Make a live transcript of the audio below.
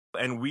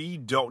and we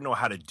don't know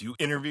how to do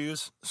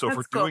interviews. So if That's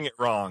we're cool. doing it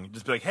wrong,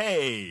 just be like,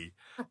 "Hey,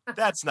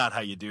 that's not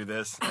how you do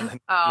this," and then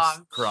Oh,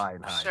 just cry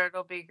and I'm hide. sure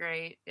it'll be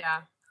great.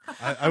 Yeah.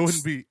 I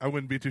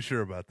wouldn't be too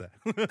sure about that.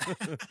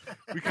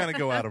 We kind of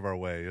go out of our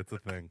way. It's a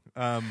thing.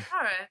 All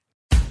right.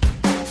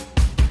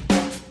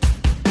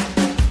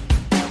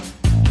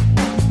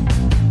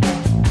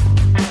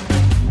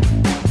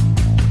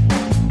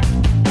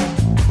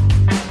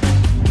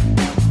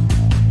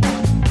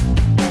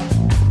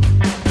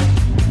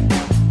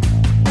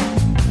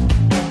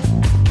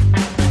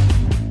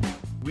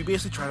 We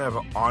basically try to have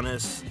an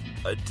honest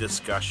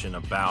discussion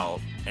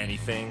about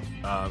anything.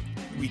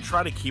 We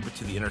try to keep it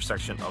to the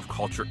intersection of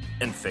culture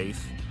and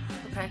faith.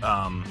 Okay.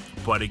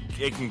 But it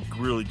can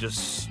really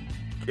just,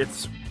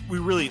 we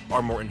really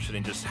are more interested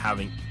in just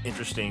having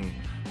interesting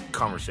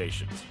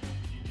conversations.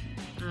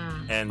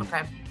 And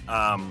okay.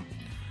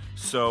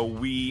 So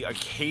we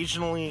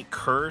occasionally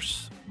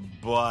curse,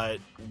 but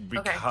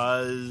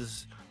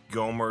because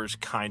Gomer's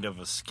kind of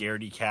a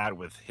scaredy cat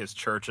with his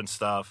church and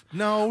stuff,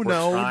 we're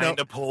trying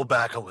to pull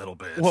back a little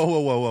bit.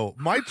 Whoa.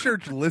 My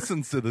church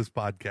listens to this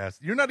podcast.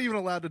 You're not even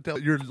allowed to tell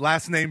your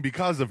last name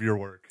because of your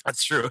work.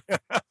 That's true.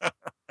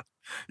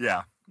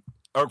 Yeah.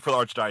 I work for the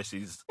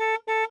Archdiocese.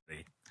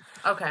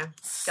 Okay.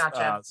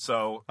 Gotcha.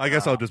 So I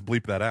guess I'll just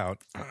bleep that out.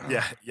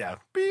 Yeah.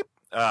 Beep.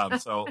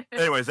 So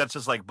anyways, that's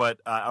just like,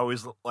 but I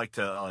always like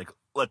to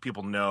let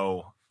people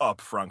know up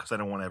front, because I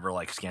don't want to ever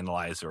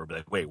scandalize or be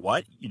like, wait,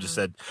 what you just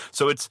said.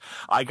 So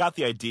I got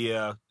the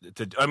idea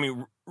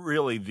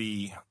really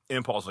the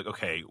impulse,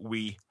 okay,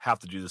 we have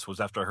to do this, was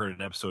after I heard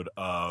an episode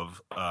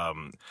of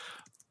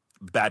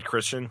Bad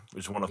Christian,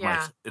 which is one of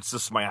it's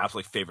just my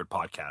absolute favorite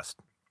podcast.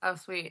 Oh,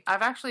 sweet.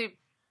 I've actually,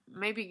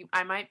 maybe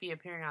I might be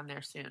appearing on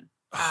there soon.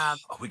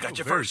 We got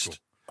you first.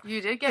 Cool.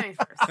 You did get me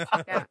first.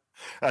 Yeah.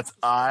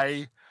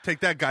 Take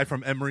that guy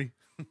from Emory.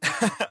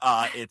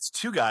 It's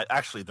two guys.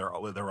 Actually, they're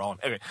all.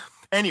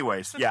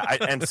 Anyways, yeah.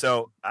 And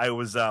so I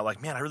was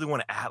man, I really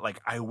want to add.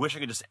 I wish I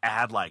could just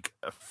add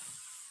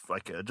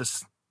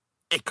just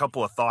a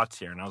couple of thoughts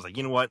here. And I was like,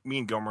 you know what? Me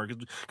and Gomer,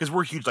 because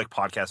we're huge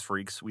podcast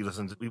freaks. We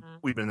listen to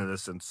we've been into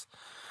this since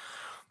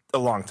a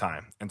long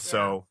time, and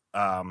so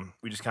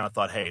we just kind of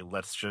thought, hey,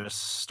 let's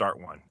just start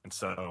one. And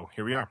so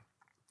here we are.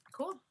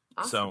 Cool.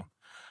 Awesome.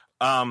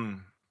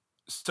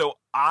 So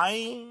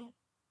I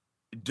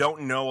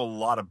don't know a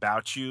lot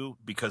about you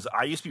because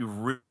I used to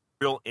be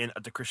real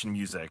into Christian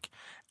music,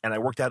 and I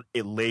worked at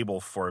a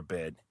label for a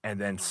bit, and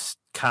then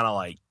kind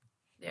of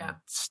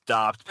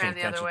stopped paying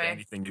attention to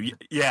anything.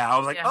 Yeah, I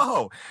was like,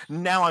 oh,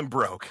 now I'm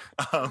broke.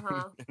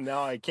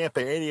 Now I can't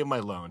pay any of my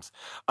loans.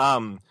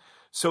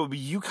 So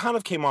you kind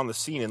of came on the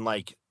scene, and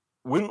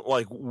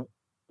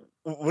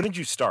when did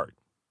you start?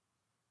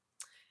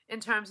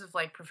 In terms of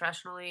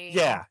professionally?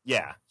 Yeah.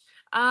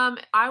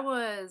 I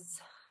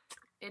was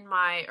in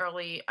my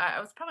I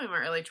was probably in my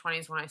early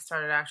 20s when I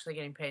started actually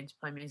getting paid to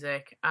play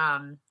music.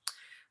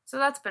 So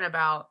that's been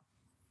about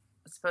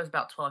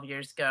 12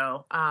 years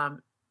ago.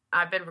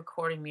 I've been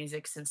recording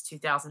music since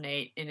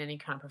 2008 in any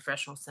kind of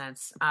professional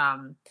sense.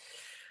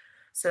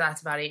 So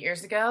that's about 8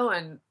 years ago.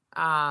 And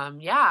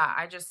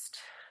I just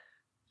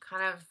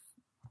kind of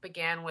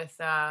began with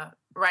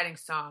writing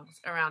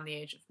songs around the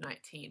age of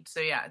 19.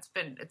 So yeah, it's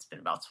been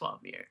about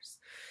 12 years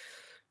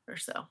or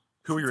so.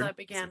 Who were you? I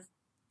began.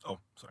 Oh,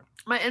 sorry.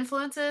 My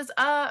influences,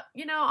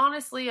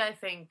 honestly, I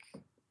think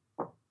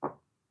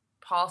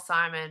Paul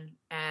Simon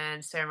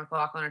and Sarah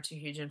McLachlan are two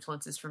huge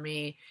influences for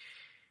me.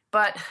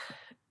 But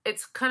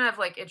it's kind of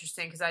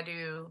interesting because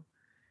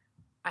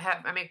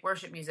I make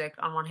worship music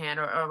on one hand,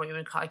 or what you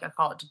would call, I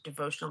call it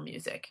devotional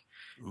music.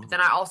 But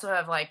then I also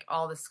have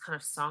all this kind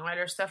of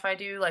songwriter stuff I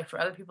do for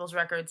other people's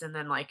records, and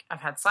then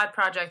I've had side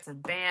projects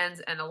and bands,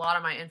 and a lot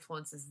of my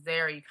influences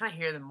there, you kind of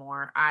hear them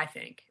more, I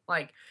think,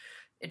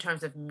 in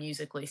terms of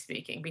musically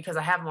speaking, because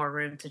I have more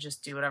room to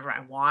just do whatever I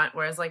want.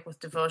 Whereas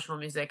with devotional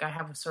music, I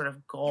have a sort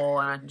of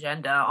goal and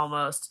agenda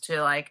almost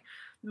to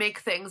make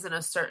things in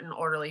a certain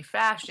orderly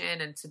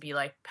fashion and to be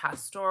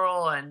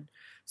pastoral. And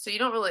so I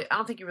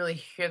don't think you really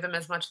hear them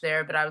as much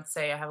there, but I would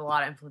say I have a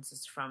lot of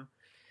influences from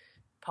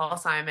Paul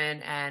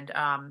Simon and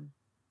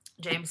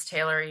James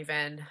Taylor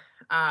even,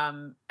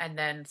 and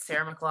then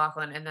Sarah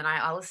McLachlan. And then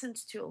I listened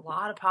to a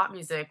lot of pop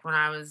music when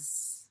I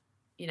was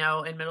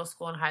in middle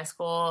school and high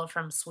school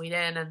from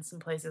Sweden and some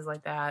places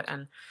like that.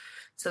 And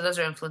so those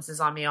are influences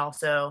on me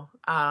also.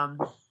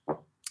 But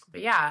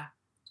yeah,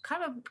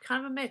 kind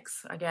of a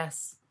mix, I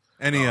guess.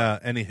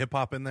 Any hip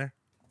hop in there?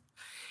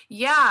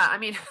 Yeah. I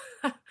mean,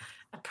 I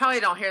probably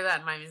don't hear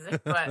that in my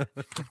music, but,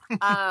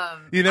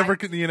 you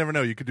never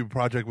know. You could do a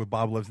project with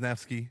Bob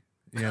Lesnevsky,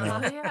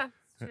 yeah.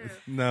 True.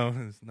 No.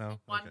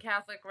 One okay.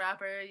 Catholic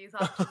rapper you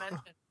thought to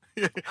mention.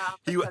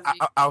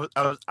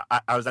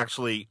 I was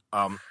actually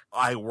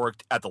I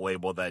worked at the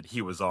label that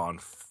he was on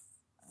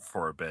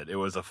for a bit. It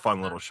was a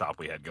fun little shop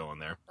we had going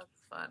there.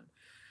 That's fun.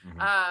 Mm-hmm.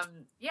 I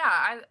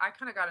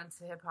kind of got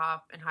into hip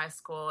hop in high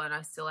school, and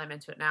I still am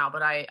into it now.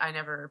 But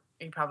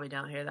you probably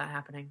don't hear that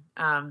happening.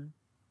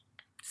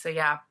 So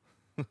yeah,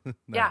 Nice.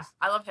 Yeah,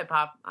 I love hip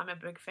hop. I'm a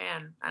big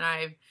fan, and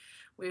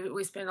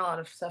we spin a lot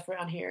of stuff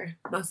around here,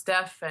 Mos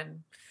Def,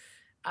 and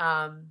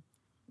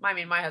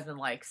my husband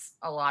likes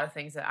a lot of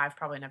things that I've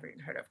probably never even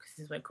heard of because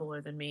he's way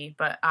cooler than me.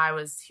 But I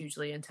was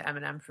hugely into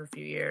Eminem for a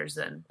few years,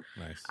 and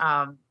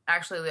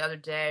actually the other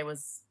day I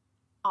was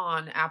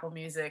on Apple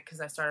Music because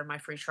I started my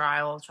free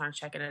trial, trying to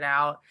checking it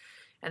out.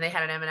 And they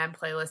had an Eminem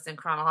playlist in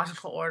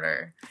chronological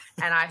order.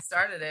 And I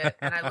started it,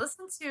 and I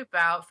listened to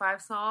about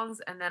 5 songs,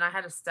 and then I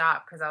had to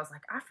stop because I was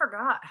like, I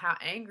forgot how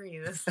angry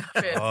this stuff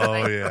is.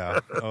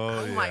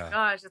 Oh my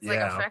gosh, it's like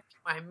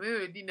affecting my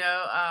mood,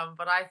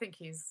 but I think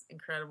he's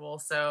incredible.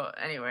 So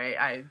anyway,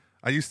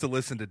 I used to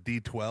listen to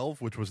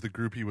D12, which was the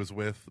group he was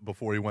with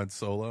before he went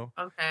solo.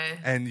 Okay.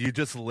 And you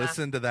just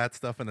listen to that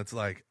stuff, and it's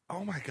like,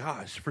 oh my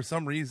gosh, for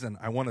some reason,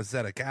 I want to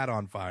set a cat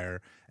on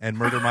fire and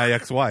murder my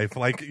ex-wife.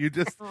 Like, you're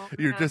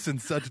just in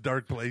such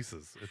dark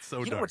places. It's so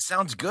dark. You know what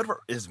sounds good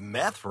is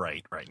meth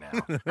right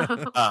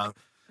now.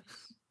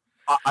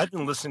 I've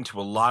been listening to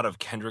a lot of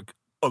Kendrick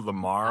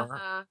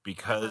Lamar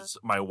because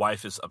my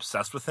wife is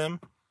obsessed with him.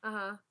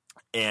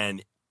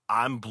 And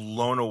I'm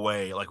blown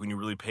away, like, when you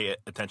really pay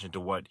attention to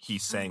what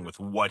he's saying with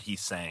what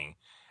he's saying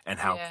and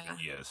how good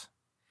he is.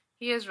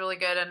 He is really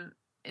good, and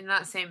in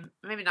that same,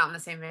 maybe not in the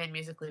same vein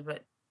musically,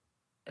 but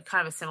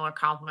kind of a similar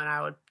compliment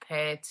I would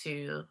pay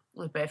to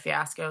Lupe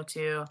Fiasco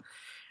too.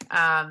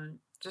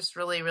 Just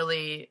really,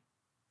 really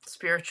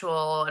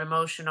spiritual and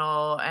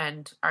emotional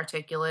and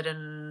articulate,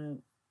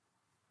 and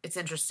it's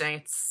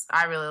interesting.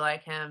 I really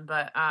like him,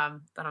 but I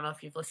don't know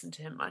if you've listened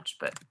to him much,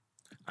 but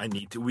I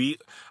need to.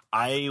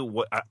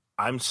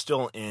 I'm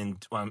still in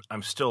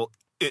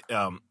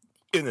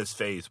this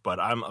phase, but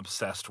I'm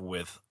obsessed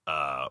with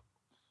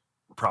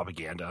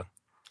Propaganda.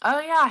 Oh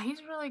yeah,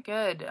 he's really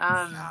good.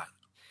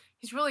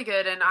 He's really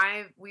good, and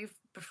we've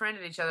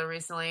befriended each other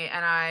recently,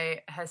 and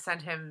I have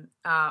sent him.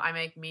 I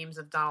make memes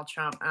of Donald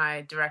Trump, and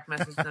I direct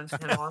message them to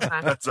him all the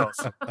time. That's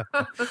awesome.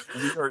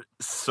 We are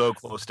so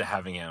close to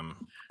having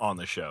him on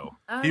the show.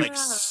 Oh,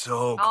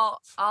 so.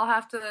 I'll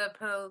have to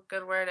put a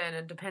good word in,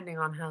 and depending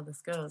on how this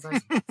goes.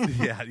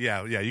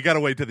 Yeah. You got to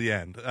wait to the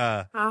end.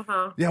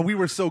 Yeah, we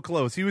were so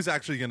close. He was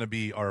actually going to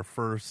be our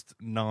first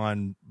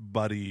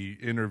non-buddy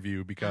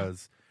interview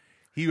because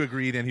he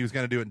agreed, and he was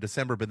going to do it in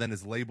December. But then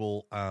his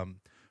label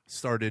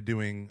started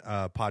doing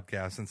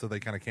podcasts, and so they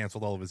kind of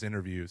canceled all of his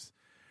interviews.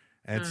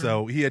 And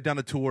so he had done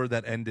a tour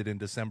that ended in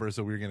December,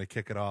 so we were going to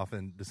kick it off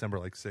in December,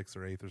 like 6th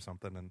or 8th or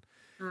something. And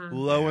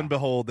lo and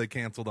behold, they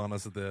canceled on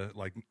us at the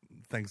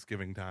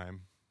Thanksgiving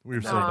time. We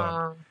were so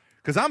bummed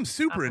because I'm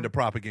super into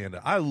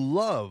Propaganda. I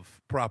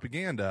love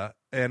Propaganda,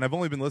 and I've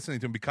only been listening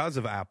to him because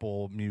of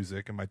Apple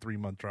Music and my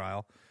 3-month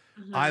trial.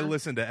 I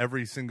listened to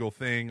every single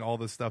thing, all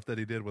the stuff that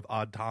he did with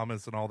Odd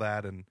Thomas and all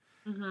that, and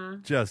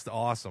just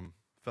awesome.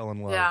 Fell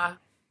in love. Yeah.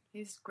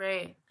 He's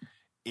great.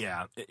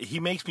 Yeah, he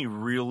makes me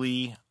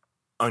really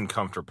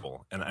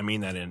uncomfortable, and I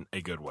mean that in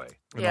a good way.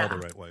 In all the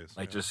right ways.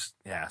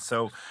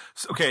 So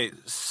okay,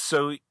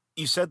 so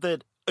you said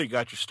that you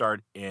got your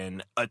start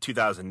in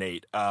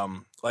 2008.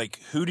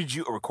 Who did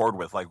you record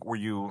with? Like, were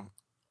you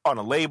on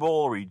a label,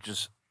 or were you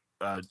just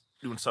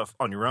doing stuff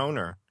on your own,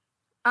 or?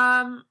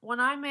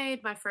 When I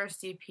made my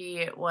first EP,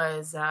 it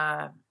was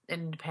an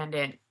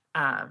independent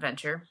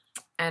venture,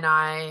 and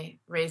I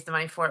raised the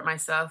money for it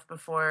myself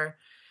before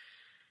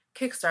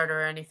Kickstarter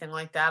or anything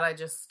like that. I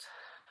just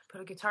put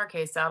a guitar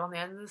case out on the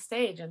end of the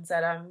stage and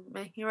said, I'm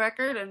making a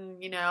record,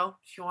 and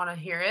if you want to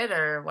hear it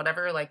or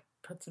whatever,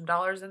 put some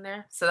dollars in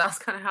there. So that's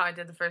kind of how I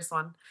did the first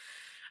one.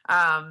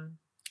 And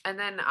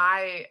then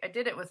I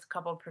did it with a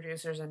couple of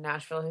producers in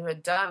Nashville who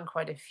had done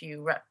quite a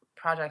few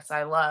projects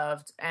I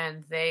loved,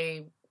 and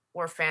they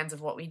were fans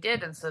of what we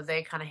did, and so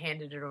they kind of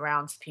handed it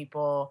around to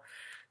people.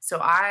 So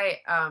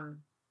I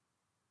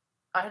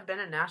had been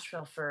in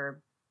Nashville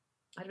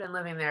I'd been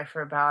living there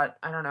for about,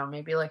 I don't know,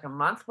 maybe like a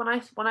month when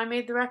I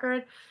made the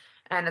record,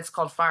 and it's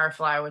called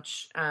Firefly,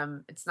 which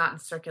it's not in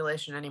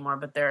circulation anymore,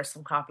 but there are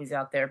some copies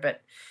out there.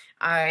 But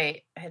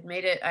I had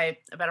made it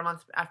about a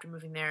month after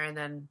moving there, and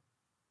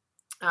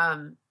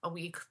then a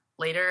week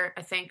later,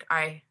 I think,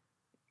 I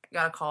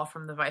got a call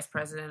from the vice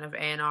president of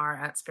A&R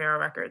at Sparrow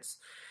Records,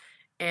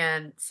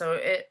 and so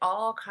it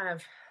all kind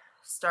of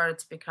started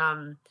to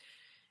become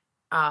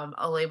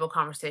a label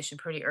conversation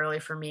pretty early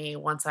for me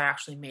once I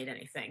actually made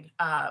anything,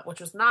 which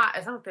was not, I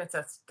don't think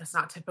that's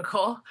not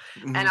typical.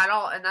 And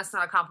and that's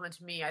not a compliment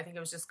to me. I think it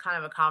was just kind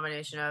of a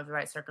combination of the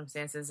right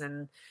circumstances,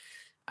 and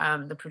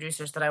the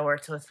producers that I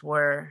worked with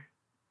were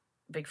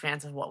big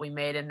fans of what we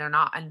made,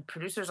 and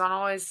producers aren't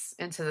always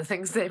into the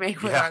things they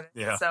make with artists.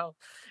 Yeah. So,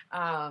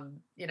 I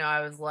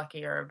was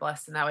lucky or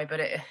blessed in that way, but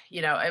it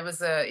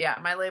was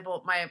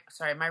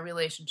my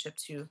relationship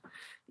to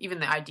even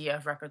the idea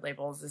of record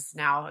labels is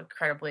now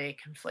incredibly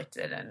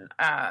conflicted and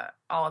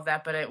all of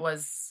that. But it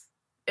was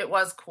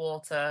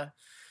cool to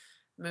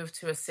move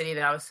to a city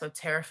that I was so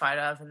terrified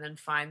of, and then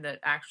find that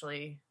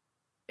actually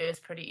it was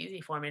pretty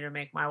easy for me to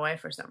make my way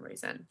for some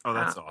reason. Oh,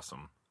 that's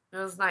awesome. It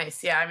was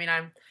nice. Yeah. I mean,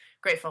 I'm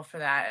grateful for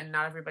that, and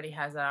not everybody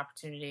has that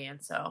opportunity.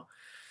 And so,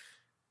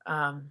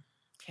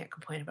 can't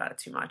complain about it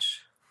too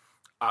much.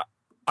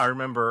 I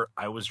remember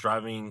I was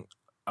driving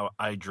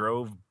I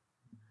drove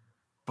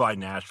by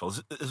Nashville.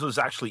 This was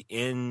actually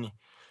in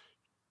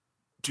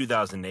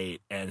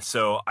 2008, and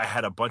so I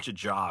had a bunch of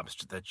jobs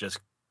that just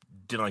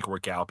didn't like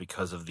work out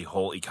because of the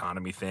whole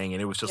economy thing,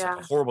 and it was just like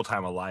a horrible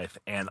time of life.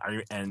 And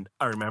I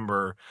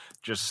remember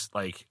just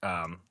like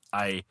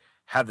I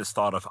had this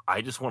thought of,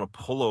 I just want to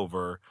pull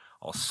over.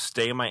 I'll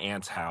stay in my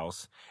aunt's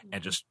house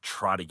and just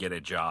try to get a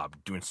job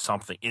doing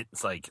something.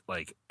 It's like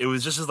it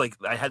was just like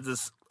I had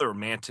this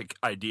romantic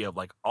idea of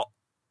like, I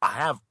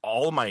have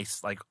all my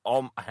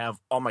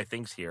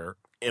things here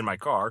in my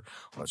car.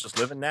 Let's just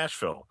live in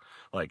Nashville,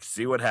 like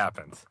see what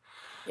happens.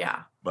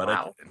 Yeah, but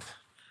wow.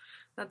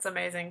 That's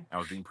amazing. I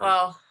was being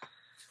well.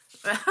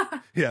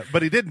 Yeah,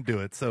 but he didn't do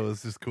it, so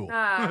it's just cool.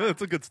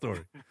 It's a good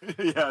story.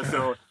 Yeah,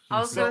 so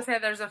I was gonna say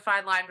there's a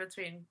fine line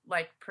between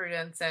like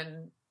prudence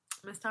and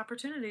missed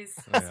opportunities.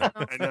 Yeah.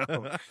 I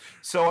know.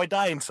 So I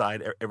die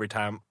inside every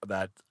time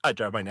that I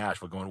drive by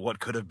Nashville, going, "What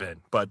could have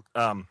been?" But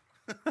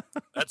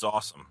that's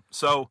awesome.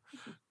 So,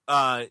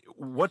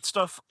 what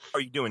stuff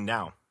are you doing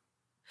now?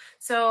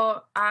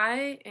 So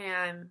I'm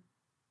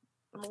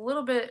a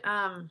little bit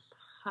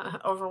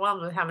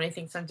overwhelmed with how many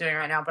things I'm doing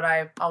right now, but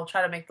I'll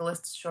try to make the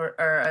list short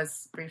or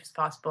as brief as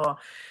possible.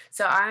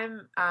 So I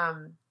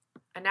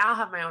now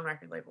have my own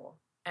record label,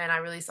 and I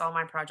release all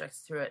my projects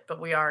through it,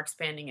 but we are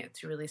expanding it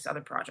to release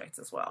other projects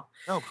as well.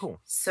 Oh, cool.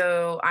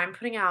 So I'm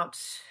putting out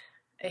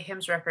a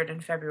hymns record in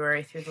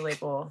February through the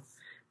label,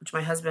 which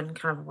my husband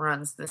kind of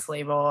runs this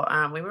label.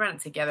 We run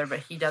it together, but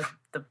he does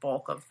the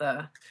bulk of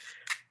the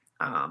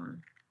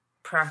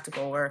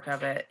practical work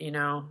of it, you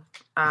know.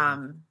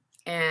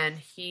 And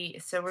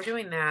so we're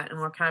doing that, and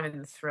we're kind of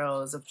in the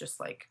throes of just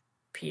like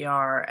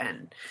PR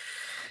and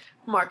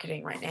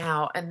marketing right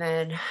now. And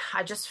then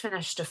I just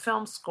finished a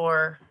film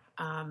score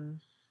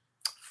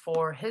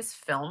for his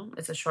film.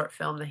 It's a short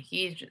film that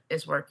he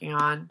is working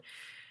on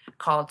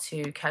called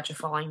To Catch a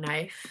Falling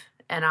Knife.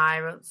 And I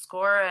wrote the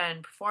score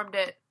and performed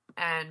it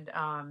and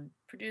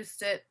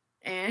produced it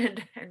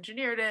and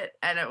engineered it.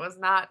 And it was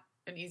not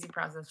an easy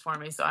process for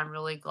me. So I'm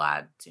really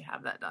glad to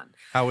have that done.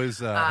 How is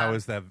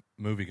that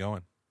movie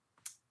going?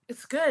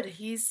 It's good.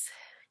 He's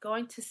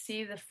going to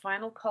see the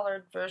final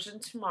colored version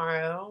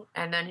tomorrow,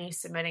 and then he's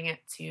submitting it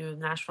to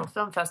Nashville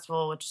Film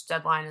Festival, which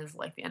deadline is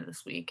like the end of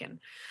this week. And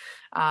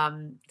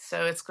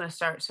so it's going to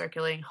start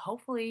circulating,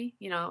 hopefully,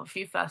 you know, a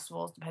few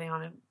festivals, depending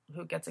on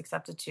who gets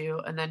accepted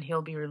to, and then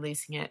he'll be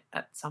releasing it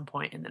at some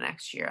point in the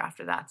next year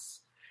after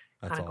that's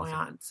kind of going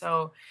on.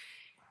 So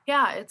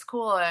yeah, it's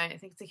cool. I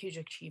think it's a huge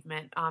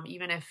achievement.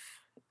 Even if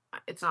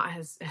it's not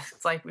it's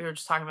like we were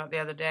just talking about the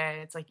other day,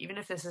 it's like, even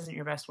if this isn't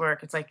your best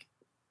work, it's like,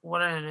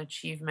 what an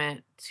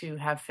achievement to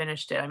have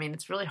finished it. I mean,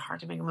 it's really hard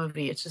to make a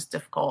movie. It's just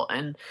difficult.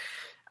 And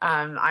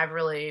I've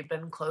really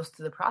been close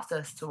to the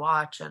process to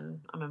watch,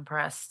 and I'm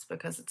impressed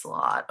because it's a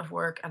lot of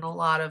work and a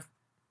lot of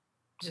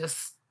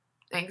just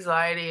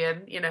anxiety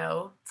and, you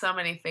know, so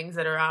many things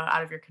that are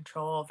out of your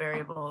control,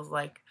 variables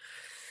like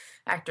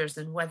actors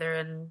and weather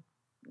and,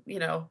 you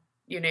know,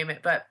 you name it.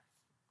 But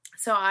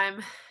so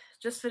I'm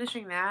just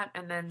finishing that.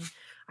 And then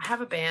I have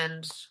a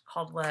band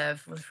called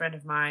Lev with a friend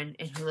of mine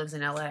who lives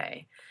in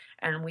LA.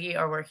 And we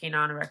are working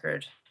on a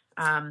record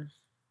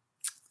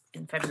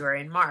in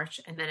February and March.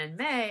 And then in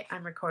May,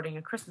 I'm recording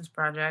a Christmas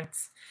project,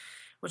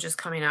 which is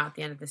coming out at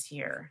the end of this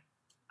year.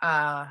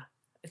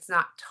 It's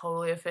not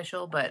totally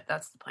official, but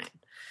that's the plan.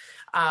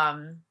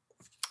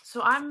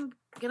 So I'm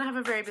going to have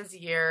a very busy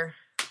year,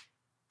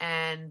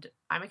 and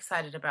I'm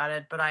excited about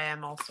it, but I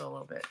am also a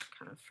little bit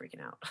kind of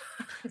freaking out.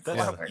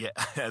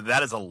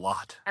 That is a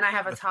lot. And I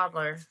have a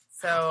toddler,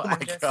 so I'm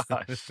just,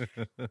 gosh.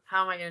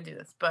 How am I going to do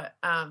this? But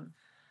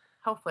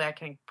hopefully I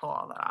can pull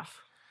all that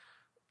off.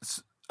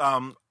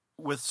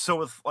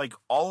 With like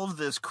all of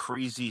this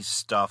crazy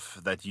stuff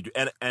that you do,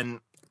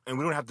 and we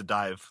don't have to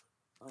dive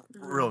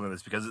real into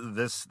this because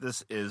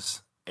this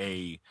is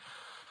a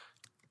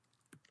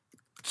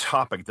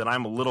topic that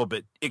I'm a little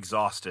bit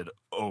exhausted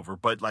over.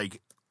 But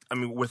like, I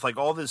mean, with like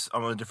all this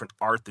different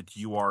art that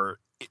you are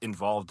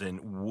involved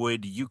in,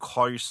 would you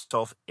call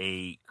yourself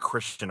a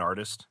Christian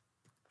artist?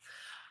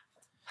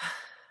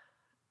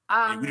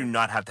 We do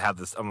not have to have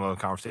this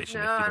conversation.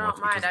 No, I don't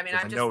mind. I mean,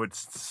 I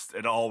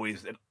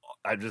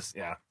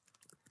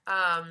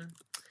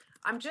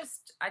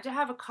just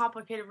have a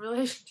complicated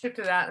relationship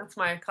to that. That's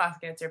my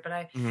classic answer. But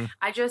I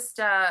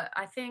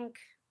think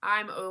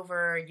I'm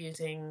over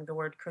using the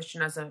word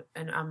Christian as a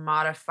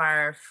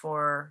modifier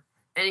for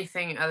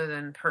anything other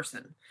than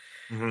person.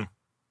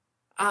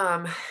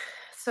 Mm-hmm.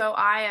 So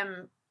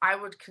I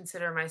would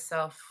consider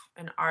myself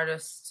an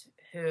artist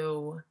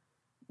who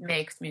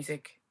makes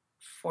music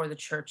for the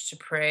church to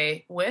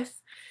pray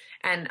with.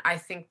 And I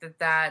think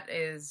that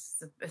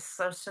is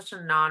such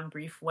a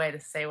non-brief way to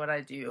say what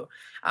I do.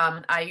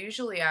 I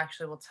usually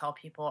actually will tell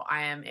people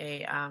I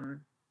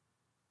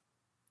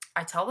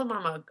tell them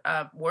I'm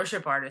a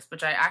worship artist,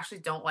 which I actually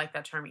don't like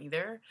that term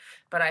either.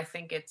 But I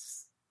think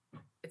it's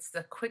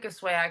the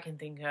quickest way I can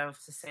think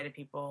of to say to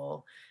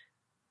people,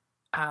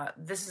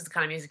 this is the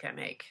kind of music I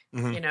make,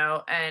 mm-hmm. you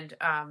know? And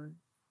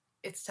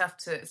it's tough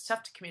to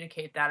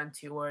communicate that in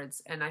 2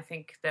 words. And I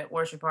think that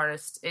worship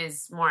artist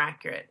is more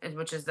accurate,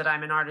 which is that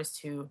I'm an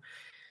artist who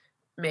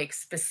makes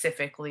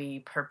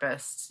specifically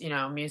purposed,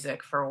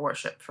 music for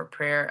worship, for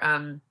prayer.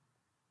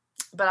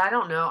 But I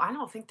don't know. I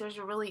don't think there's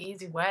a really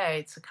easy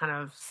way to kind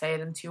of say it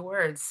in 2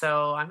 words.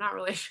 So I'm not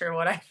really sure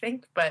what I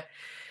think, but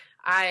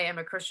I am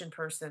a Christian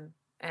person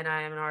and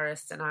I am an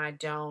artist, and I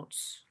don't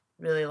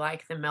really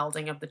like the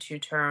melding of the 2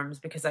 terms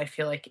because I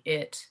feel like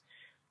it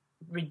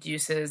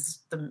reduces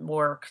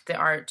the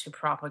art to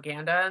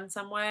propaganda in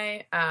some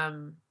way,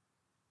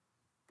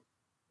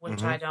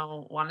 which I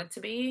don't want it to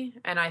be.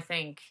 And I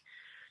think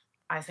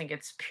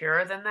it's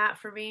purer than that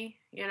for me,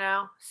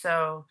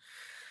 so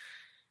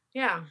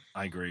yeah.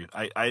 I agree.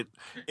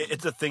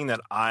 It's a thing that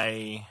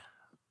I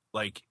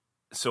like.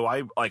 So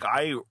I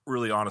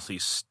really honestly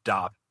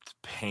stopped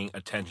paying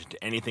attention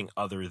to anything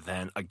other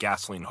than A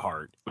Gasoline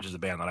Heart, which is a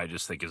band that I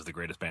just think is the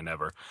greatest band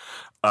ever,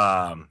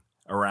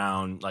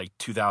 around like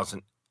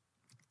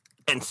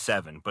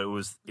 2007. But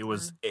it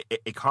was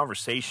a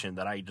conversation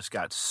that I just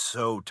got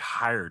so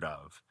tired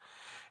of.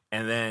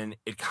 And then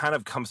it kind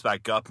of comes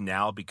back up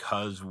now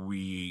because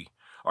we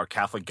are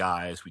Catholic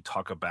guys. We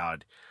talk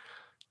about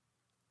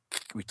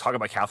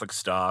Catholic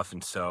stuff,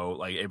 and so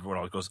like everyone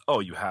always goes,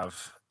 "Oh, you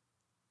have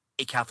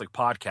a Catholic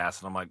podcast,"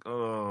 and I'm like,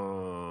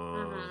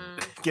 "Oh,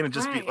 can it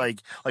just be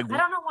like?" I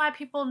don't know why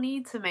people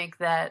need to make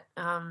that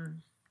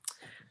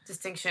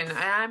distinction.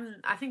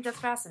 I think that's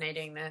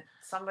fascinating that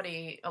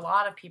a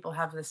lot of people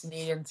have this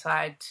need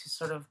inside to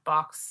sort of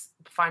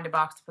find a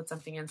box to put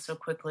something in so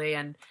quickly,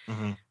 and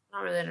I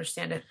don't really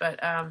understand it.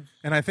 But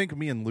and I think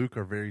me and Luke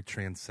are very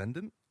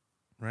transcendent.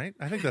 Right?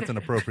 I think that's an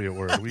appropriate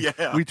word.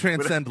 We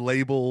transcend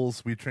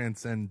labels. We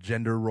transcend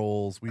gender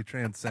roles. We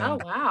transcend. Oh,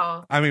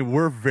 wow. I mean,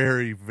 we're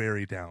very,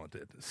 very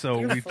talented. So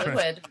You're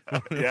fluid.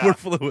 We're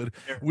fluid.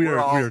 We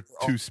are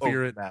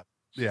two-spirit.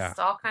 Yeah. Just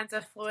all kinds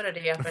of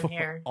fluidity up in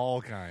here.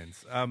 All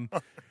kinds.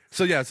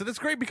 So that's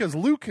great because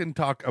Luke can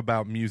talk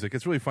about music.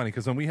 It's really funny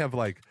because when we have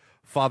like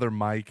Father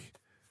Mike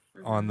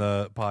on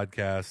the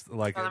podcast,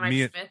 like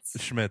me and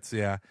Schmitz,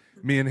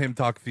 me and him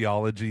talk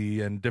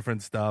theology and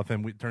different stuff,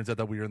 and it turns out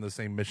that we were in the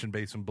same mission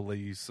base in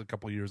Belize a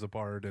couple years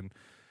apart, and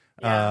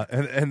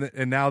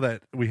now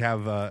that we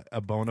have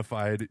a bona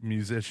fide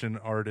musician,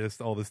 artist,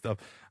 all this stuff,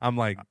 I'm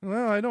like,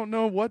 well, I don't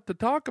know what to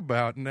talk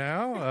about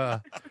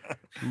now.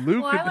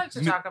 Luke, I like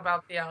to talk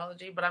about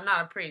theology, but I'm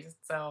not a priest,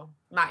 so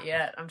not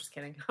yet. I'm just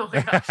kidding. Oh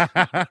my gosh.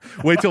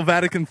 Wait till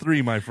Vatican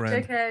III, my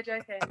friend.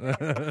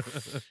 JK.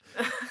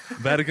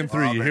 Vatican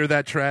III. You hear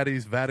that,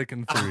 traddies?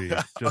 Vatican III.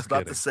 Just I was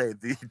about kidding. to say,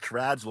 the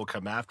trads will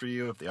come after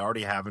you if they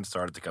already haven't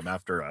started to come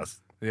after us.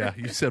 Yeah,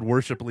 you said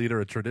worship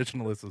leader, a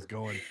traditionalist is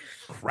going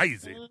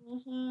crazy,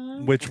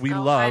 which we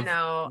love. I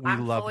know.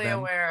 I'm fully them.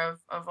 aware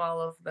of all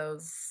of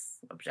those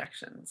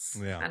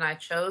objections. Yeah. And I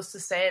chose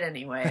to say it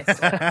anyway. So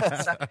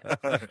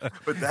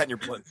put that in your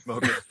blood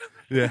smoker.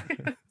 Yeah.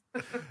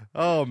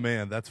 Oh,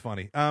 man, that's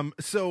funny.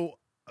 So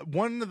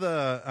one of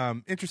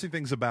the interesting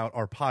things about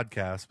our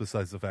podcast,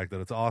 besides the fact that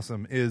it's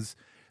awesome, is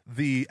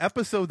the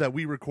episode that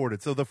we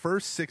recorded. So the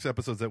first 6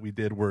 episodes that we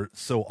did were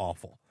so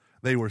awful.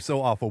 They were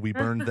so awful. We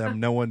burned them.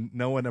 No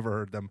one ever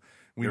heard them.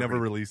 We never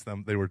released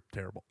them. They were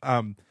terrible.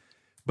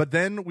 But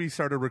then we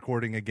started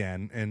recording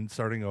again and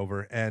starting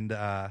over, and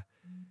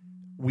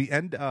we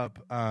end up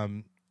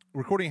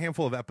recording a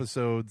handful of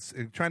episodes,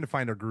 trying to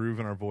find our groove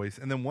and our voice.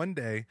 And then one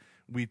day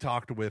we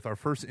talked with our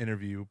first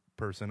interview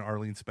person,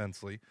 Arlene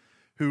Spenceley,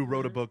 who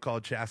wrote a book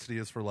called Chastity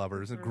is for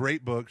Lovers. A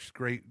great book,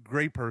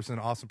 great person,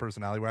 awesome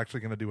personality. We're actually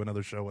going to do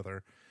another show with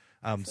her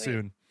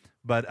soon.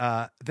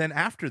 But then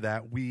after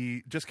that,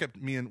 we just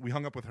we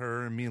hung up with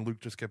her, and me and Luke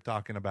just kept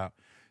talking about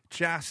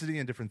chastity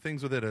and different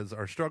things with it as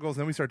our struggles.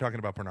 And then we started talking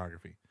about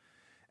pornography.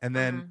 And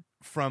then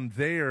from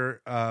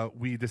there,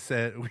 we just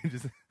said,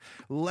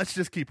 let's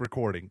just keep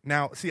recording.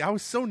 Now, see, I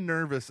was so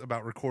nervous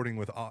about recording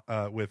with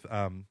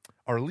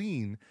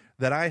Arlene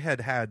that I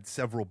had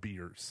several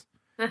beers.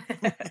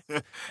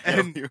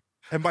 and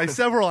by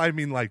several, I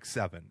mean like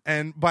 7.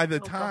 And by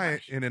the time,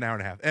 in an hour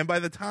and a half, and by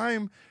the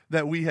time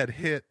that we had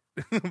hit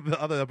the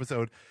other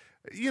episode,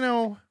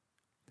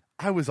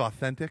 I was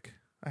authentic,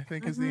 I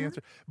think is the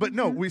answer. But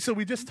no,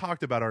 we just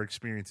talked about our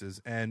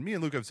experiences, and me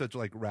and Luke have such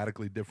like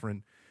radically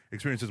different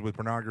experiences with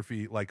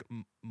pornography. Like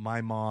my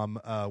mom,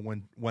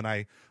 when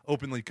I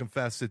openly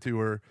confessed it to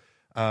her,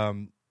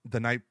 the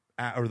night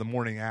or the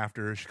morning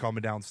after, she called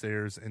me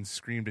downstairs and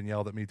screamed and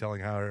yelled at me,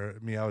 telling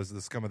I was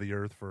the scum of the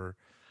earth for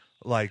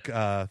like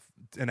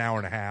an hour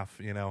and a half.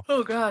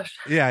 Oh gosh.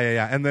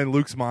 Yeah. And then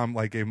Luke's mom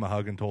like gave him a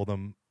hug and told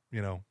him,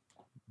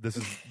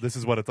 this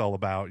is what it's all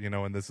about,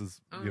 and this is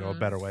a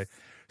better way.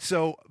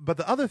 So, but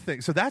the other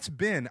thing, so that's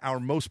been our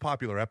most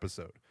popular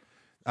episode.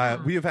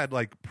 We have had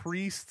like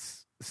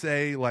priests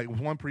say, like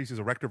one priest is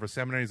a rector of a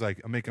seminary. He's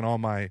like, I'm making all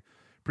my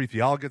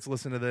pre-theologians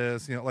listen to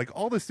this, like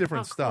all this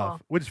different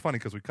stuff, which is funny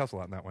because we cuss a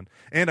lot in that one.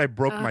 And I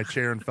broke my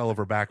chair and fell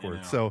over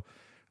backwards. So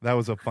That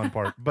was a fun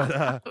part, but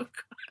Oh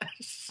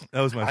gosh.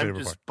 that was my I'm favorite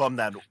just part. bummed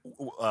that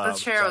The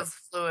chair was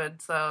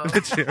fluid, so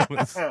The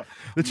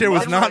chair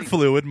was Why- not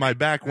fluid. My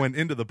back went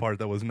into the part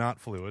that was not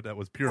fluid. That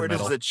was pure Where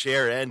metal. does the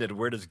chair end and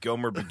where does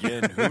Gomer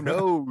begin? Who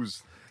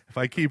knows? If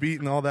I keep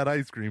eating all that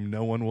ice cream,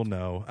 no one will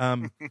know.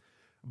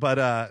 But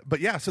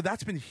yeah, so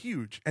that's been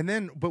huge. And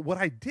then, but what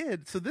I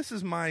did, so this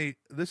is my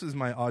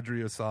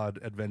Audrey Assad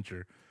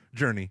adventure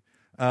journey.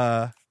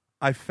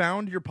 I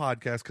found your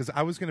podcast because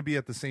I was going to be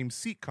at the same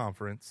Seek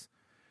conference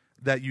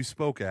that you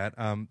spoke at.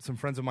 Some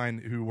friends of mine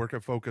who work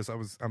at Focus,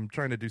 I'm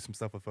trying to do some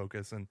stuff with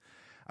Focus, and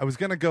I was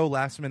going to go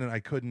last minute. I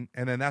couldn't,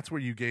 and then that's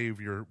where you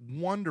gave your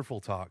wonderful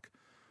talk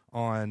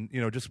on,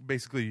 just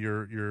basically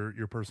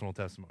your personal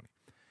testimony.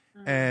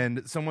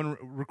 And someone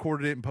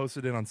recorded it and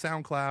posted it on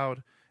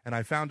SoundCloud, and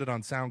I found it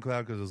on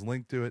SoundCloud because it was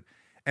linked to it.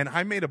 And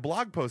I made a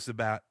blog post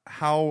about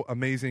how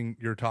amazing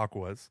your talk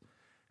was,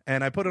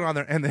 and I put it on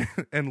there. And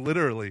and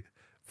literally,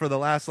 for the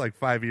last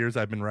 5 years,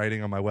 I've been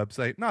writing on my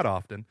website. Not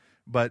often,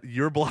 but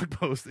your blog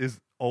post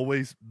is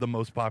always the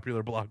most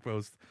popular blog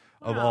post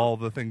of all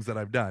the things that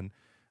I've done.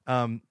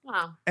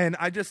 wow. And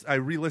I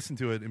re-listened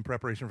to it in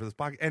preparation for this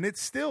podcast, and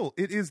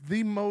it is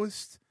the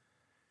most.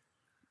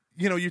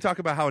 You talk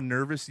about how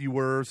nervous you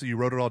were, so you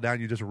wrote it all down.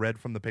 You just read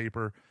from the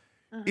paper.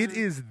 It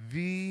is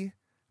the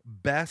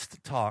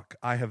best talk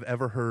I have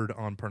ever heard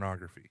on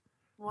pornography.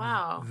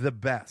 Wow. The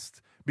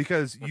best,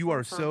 because you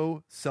are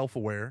so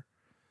self-aware.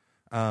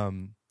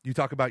 You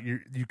talk about you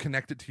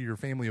connect it to your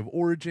family of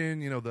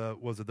origin,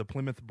 the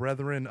Plymouth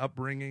Brethren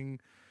upbringing,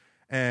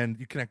 and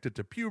you connect it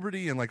to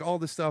puberty and all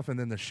this stuff, and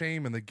then the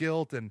shame and the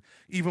guilt, and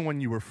even when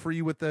you were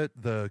free with it,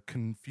 the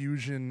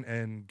confusion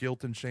and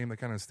guilt and shame that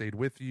kind of stayed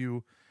with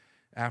you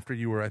after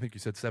you were, I think you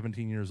said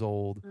 17 years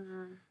old,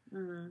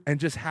 and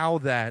just how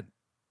that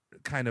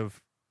kind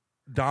of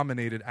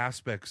dominated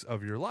aspects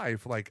of your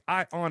life.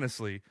 I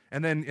honestly,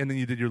 and then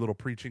you did your little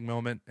preaching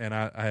moment, and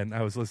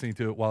I was listening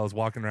to it while I was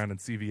walking around in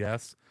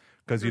CVS,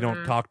 because you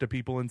don't talk to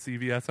people in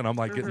CVS, and I'm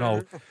getting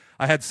all,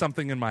 I had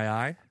something in my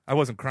eye. I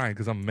wasn't crying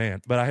because I'm a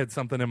man, but I had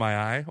something in my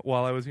eye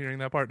while I was hearing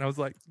that part, and I was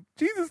like,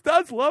 Jesus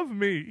does love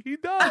me. He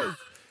does.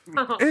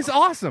 It's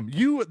awesome.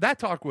 That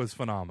talk was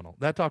phenomenal.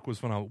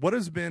 What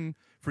has been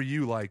for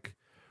you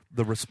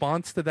the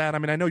response to that? I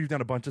mean, I know you've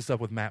done a bunch of stuff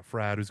with Matt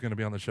Fradd, who's going to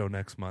be on the show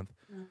next month.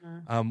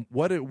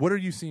 What are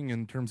you seeing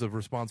in terms of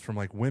response from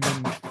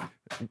women?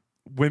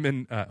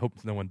 Hope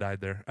no one died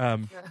there. Yeah,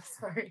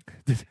 sorry.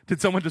 Did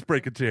someone just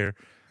break a chair?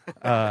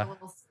 A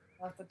little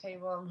off the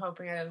table. I'm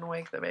hoping I didn't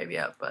wake the baby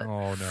up, but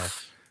Oh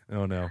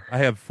no. I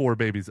have 4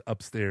 babies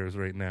upstairs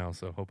right now,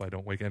 so hope I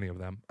don't wake any of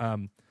them.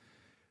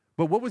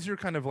 But what was your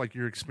kind of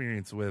your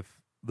experience with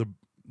the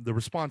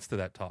response to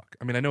that talk?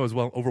 I mean, I know it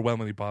was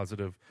overwhelmingly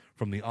positive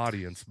from the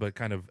audience, but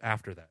kind of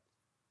after that.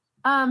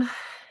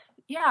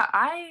 Yeah,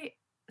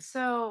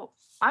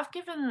 I've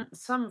given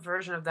some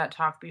version of that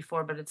talk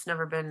before, but it's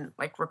never been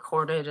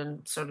recorded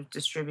and sort of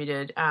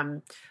distributed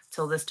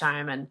till this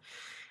time. And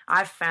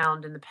I've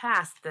found in the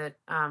past that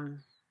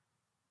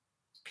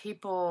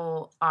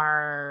people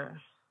are,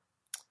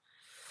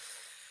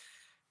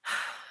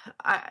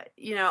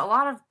 a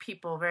lot of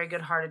people, very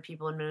good-hearted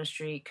people in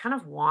ministry, kind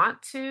of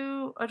want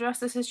to address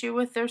this issue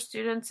with their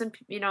students and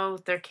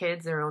their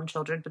kids, their own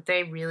children, but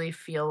they really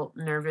feel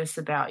nervous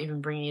about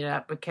even bringing it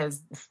up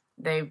because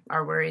they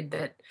are worried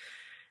that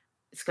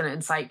it's going to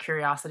incite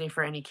curiosity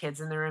for any kids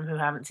in the room who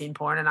haven't seen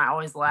porn. And I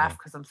always laugh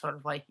because I'm sort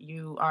of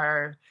you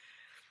are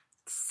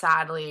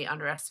sadly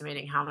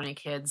underestimating how many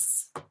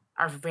kids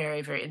are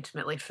very, very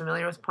intimately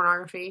familiar with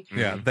pornography.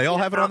 Yeah, they all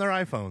have it on their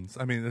iPhones.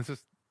 I mean,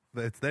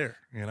 it's there,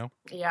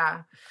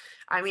 Yeah.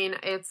 I mean,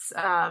 it's,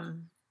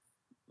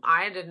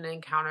 I didn't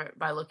encounter it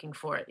by looking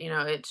for it.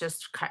 It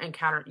just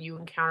you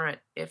encounter it,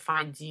 it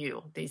finds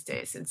you these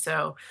days. And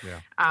so,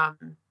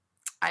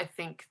 I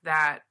think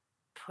that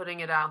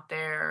putting it out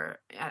there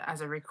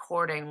as a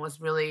recording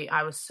was really,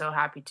 I was so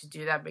happy to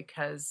do that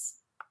because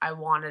I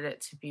wanted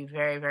it to be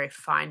very, very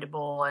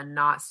findable and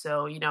not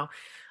so,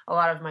 a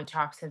lot of my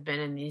talks have been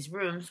in these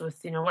rooms with,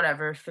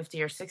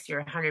 50 or 60 or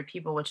 100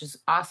 people, which is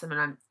awesome.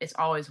 And it's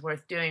always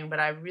worth doing.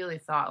 But I really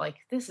thought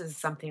this is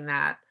something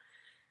that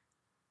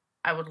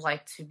I would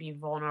like to be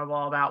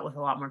vulnerable about with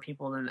a lot more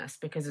people than this,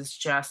 because it's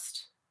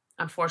just,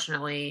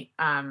 unfortunately,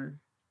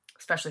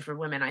 especially for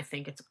women, I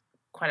think it's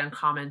quite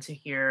uncommon to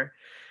hear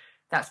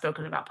that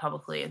spoken about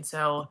publicly. And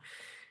so,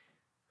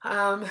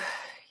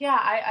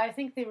 I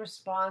think the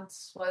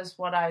response was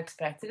what I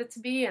expected it to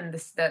be. And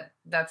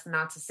that's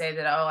not to say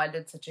that, I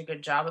did such a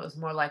good job. It was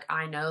more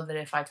I know that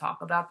if I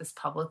talk about this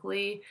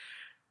publicly,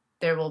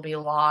 there will be a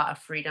lot of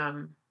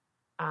freedom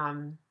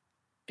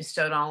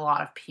bestowed on a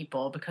lot of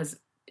people, because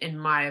in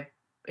my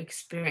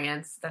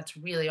experience, that's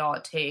really all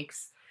it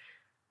takes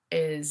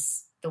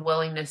is the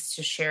willingness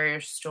to share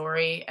your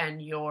story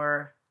and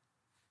your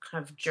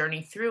kind of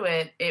journey through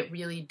it. It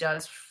really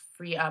does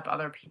free up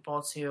other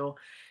people to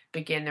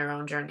begin their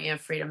own journey of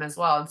freedom as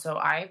well. And so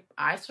I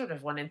sort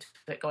of went into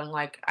it going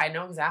I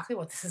know exactly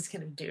what this is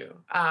going to do.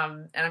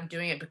 And I'm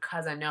doing it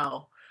because I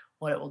know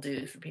what it will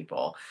do for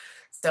people.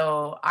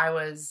 So I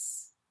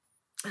was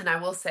And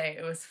I will say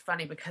it was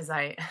funny because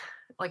I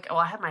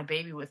had my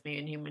baby with me,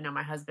 and he,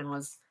 my husband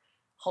was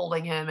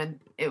holding him, and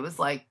it was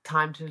like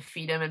time to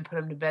feed him and put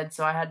him to bed.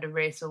 So I had to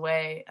race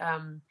away.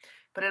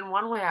 But in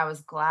one way I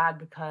was glad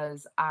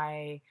because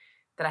I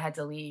had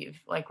to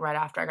leave like right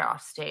after I got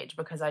off stage,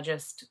 because I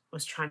just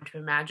was trying to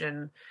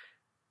imagine,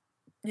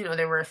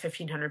 there were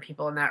 1,500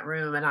 people in that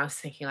room, and I was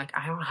thinking like,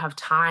 I don't have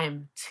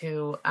time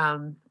to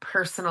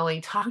personally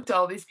talk to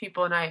all these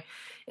people. And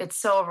it's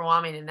so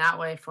overwhelming in that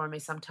way for me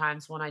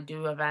sometimes when I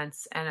do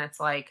events. And it's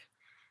like,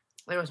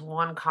 there was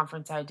one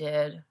conference I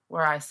did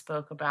where I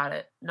spoke about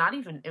it.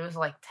 It was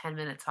like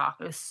 10-minute talk.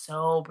 It was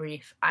so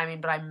brief. I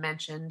mean, but I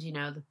mentioned,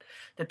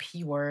 the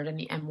P word and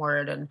the M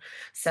word, and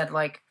said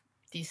like,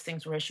 these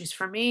things were issues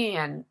for me.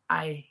 And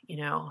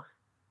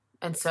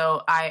and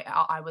so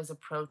I was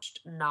approached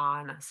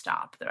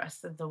nonstop the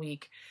rest of the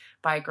week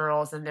by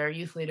girls and their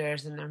youth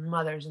leaders and their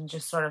mothers, and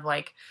just sort of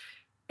like,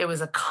 it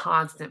was a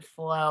constant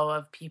flow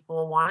of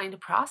people wanting to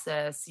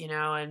process,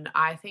 and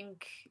I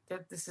think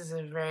that this is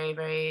a very,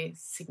 very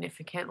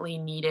significantly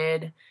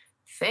needed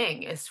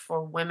thing, is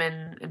for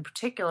women in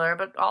particular,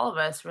 but all of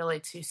us really,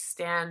 to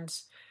stand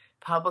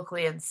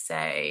publicly and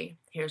say,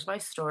 here's my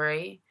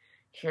story,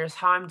 here's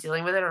how I'm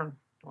dealing with it,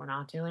 or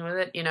not dealing with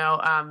it,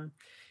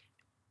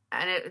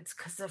 and it's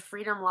because the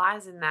freedom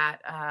lies in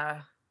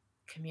that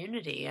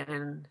community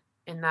and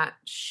in that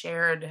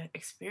shared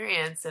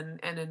experience and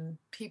in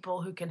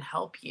people who can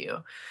help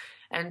you.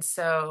 And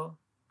so,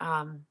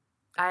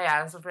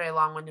 that's a very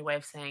long-winded way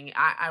of saying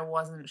I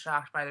wasn't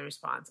shocked by the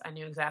response. I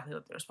knew exactly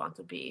what the response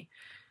would be.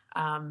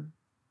 And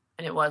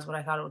it was what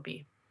I thought it would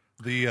be.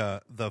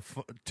 The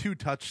two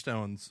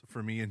touchstones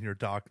for me in your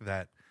doc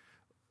that,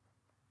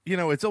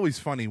 it's always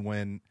funny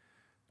when,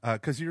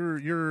 cause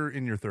you're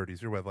in your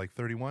 30s, you're what, like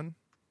 31?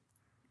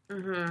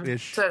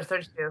 Ish. So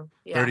 32.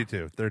 Yeah.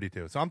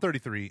 32. So I'm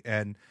 33.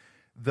 And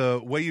the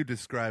way you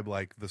describe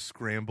like the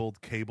scrambled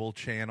cable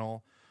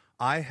channel,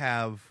 I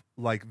have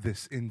like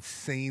this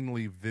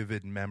insanely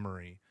vivid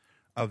memory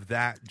of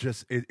that.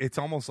 Just, it's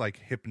almost like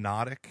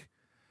hypnotic,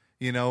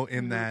 in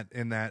that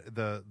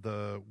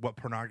the what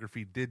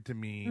pornography did to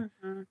me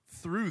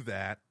through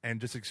that,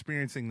 and just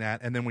experiencing that.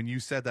 And then when you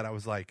said that, I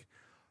was like,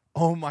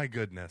 oh my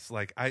goodness.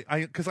 Like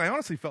cause I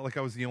honestly felt like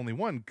I was the only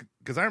one,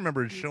 cause I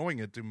remember showing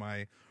it to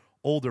my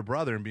older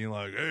brother and being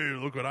like, hey,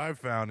 look what I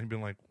found. And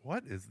being like,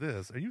 what is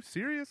this? Are you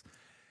serious?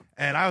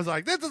 And I was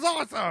like, this is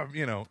awesome,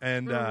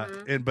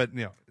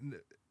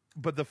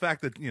 but the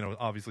fact that,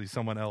 obviously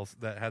someone else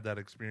that had that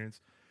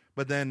experience,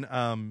 but then,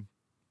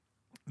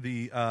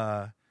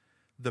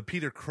 the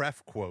Peter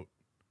Kreeft quote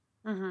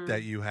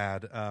that you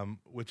had,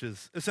 which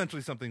is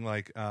essentially something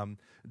like,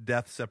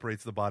 death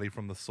separates the body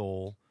from the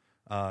soul.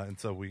 And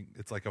so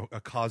it's like a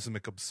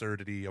cosmic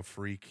absurdity, a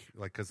freak,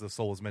 like, cause the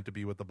soul is meant to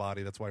be with the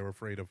body. That's why we're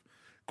afraid of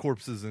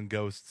corpses and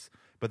ghosts.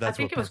 But that's I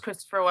think it was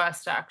Christopher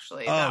West,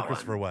 actually. Oh,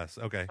 Christopher West.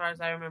 Okay. As far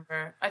as I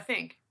remember. I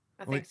think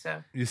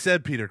so. You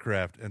said Peter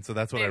Kreeft, and so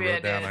that's what I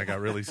wrote down. I got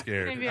really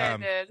scared. Maybe I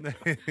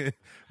did.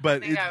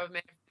 But I think I would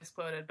make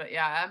misquoted, but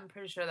yeah, I'm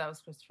pretty sure that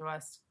was Christopher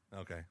West.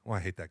 Okay. Well,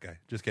 I hate that guy.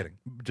 Just kidding.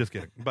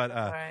 But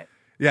all right.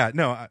 Yeah,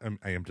 no, I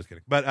am just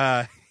kidding. But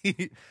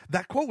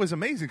that quote was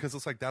amazing, because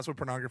it's like, that's what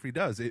pornography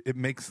does. It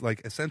makes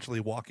like essentially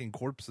walking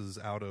corpses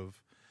out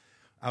of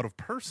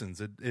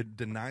persons. It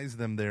denies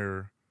them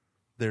their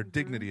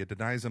dignity. It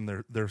denies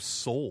them their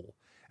soul.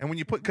 And when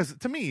you put, because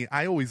to me,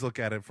 I always look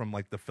at it from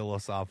like the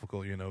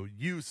philosophical,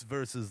 use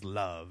versus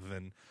love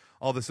and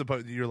all this.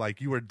 You're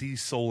like, you are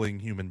de-souling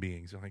human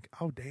beings. You're like,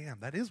 oh damn,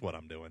 that is what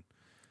I'm doing.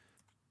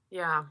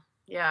 Yeah,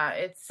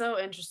 it's so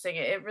interesting.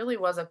 It really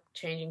was a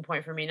changing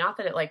point for me. Not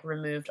that it like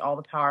removed all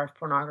the power of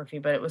pornography,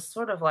 but it was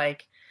sort of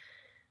like,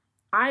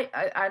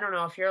 I don't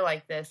know if you're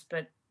like this,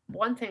 but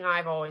one thing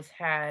I've always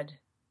had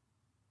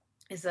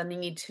is the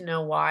need to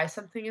know why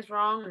something is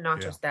wrong, and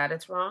not just that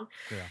it's wrong.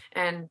 Yeah.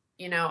 And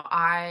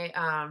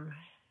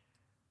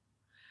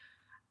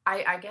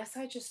I guess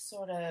I just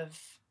sort of,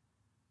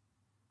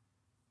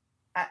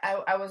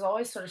 I was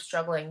always sort of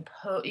struggling,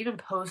 even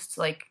post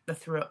the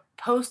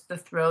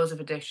throes of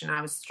addiction.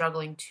 I was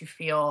struggling to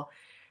feel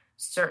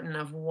certain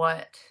of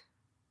what,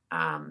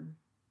 I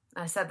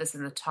said this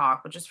in the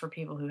talk, but just for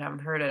people who haven't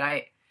heard it,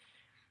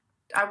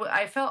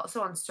 I felt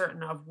so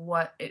uncertain of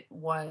what it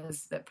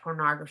was that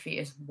pornography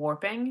is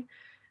warping,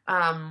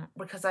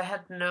 because I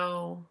had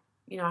no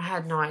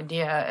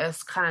idea. It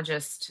was kind of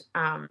just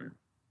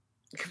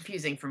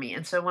confusing for me.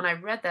 And so when I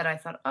read that, I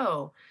thought,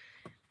 oh,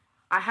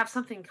 I have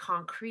something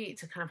concrete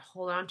to kind of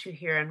hold on to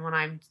here. And when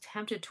I'm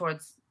tempted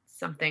towards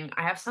something,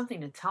 I have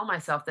something to tell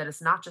myself that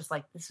it's not just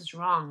like, this is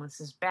wrong,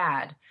 this is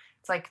bad.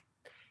 It's like,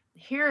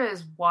 here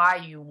is why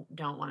you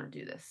don't want to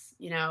do this,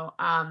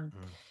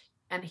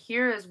 and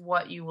here is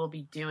what you will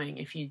be doing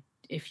if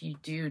you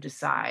do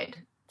decide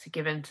to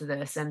give into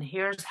this. And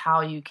here's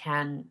how you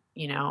can,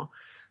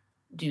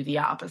 do the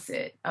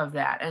opposite of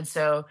that. And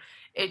so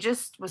it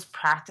just was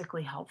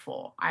practically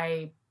helpful.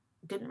 I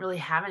didn't really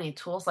have any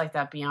tools like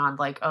that beyond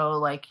like, oh,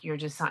 like you're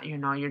just not,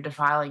 you're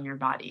defiling your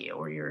body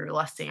or you're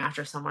lusting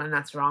after someone and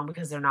that's wrong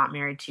because they're not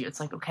married to you. It's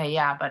like, okay,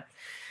 yeah, but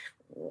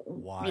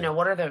Why? You know,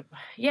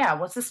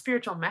 what's the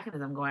spiritual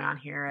mechanism going on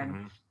here,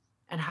 and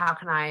how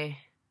can I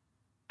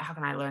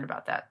learn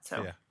about that?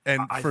 So yeah,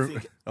 and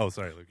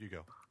sorry, Luke, you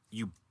go.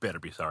 You better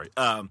be sorry.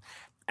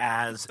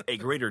 As a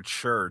greater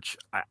church,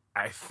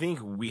 I think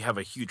we have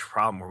a huge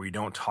problem where we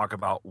don't talk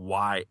about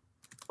why.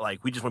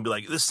 Like, we just want to be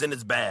like, this sin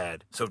is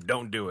bad, so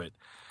don't do it.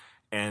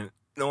 And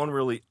no one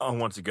really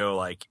wants to go,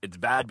 like, it's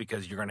bad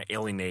because you're going to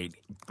alienate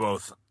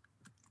both,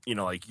 you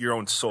know, like, your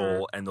own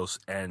soul and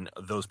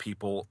those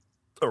people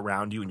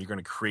around you, and you're going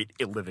to create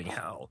a living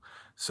hell.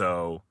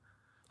 So,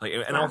 like,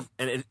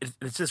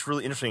 it's just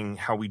really interesting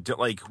how we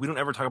don't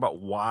ever talk about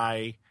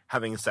why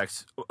having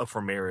sex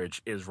for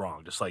marriage is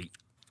wrong. Just like,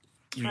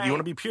 you want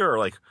to be pure.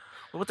 Like,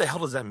 well, what the hell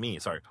does that mean?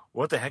 Sorry.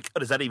 What the heck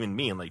does that even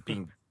mean? Like,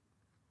 being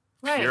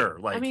pure.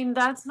 Like, I mean,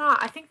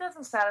 I think that's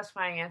a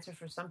satisfying answer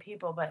for some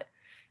people,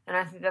 and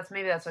I think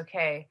that's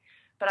okay.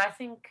 But I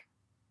think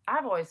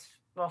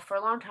for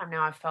a long time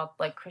now, I've felt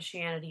like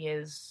Christianity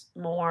is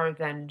more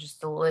than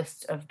just a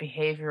list of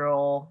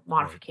behavioral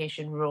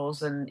modification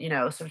rules and, you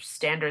know, sort of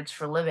standards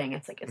for living.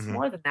 It's like, it's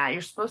more than that.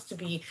 You're supposed to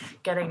be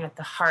getting at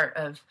the heart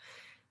of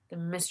the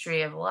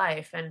mystery of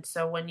life. And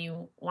so when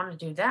you want to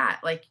do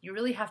that, like, you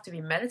really have to be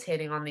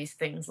meditating on these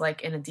things,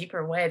 like, in a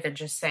deeper way than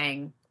just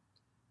saying,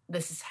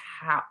 this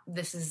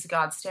is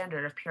God's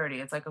standard of purity.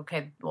 It's like,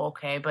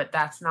 okay, but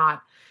that's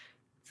not,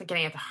 it's like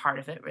getting at the heart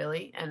of it,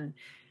 really. And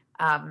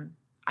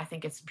I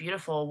think it's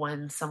beautiful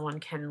when someone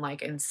can,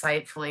 like,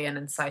 insightfully and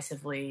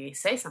incisively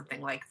say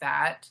something like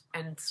that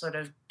and sort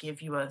of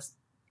give you a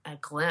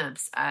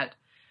glimpse at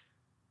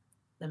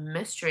the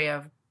mystery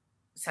of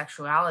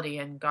sexuality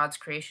and God's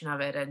creation of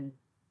it, and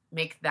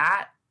make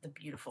that the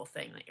beautiful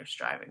thing that you're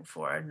striving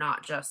for,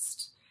 not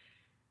just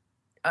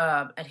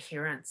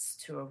adherence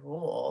to a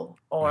rule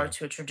or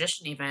to a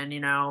tradition even, you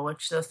know,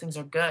 which those things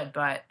are good,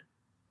 but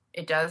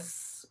it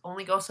does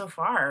only go so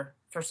far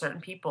for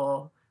certain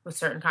people with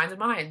certain kinds of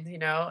minds, you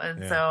know,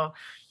 and so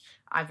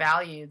I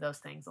value those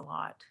things a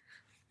lot.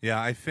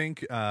 Yeah, I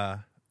think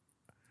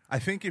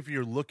if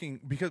you're looking,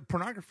 because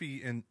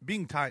pornography and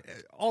being tied,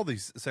 all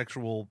these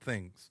sexual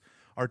things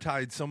are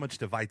tied so much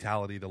to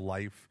vitality, to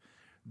life,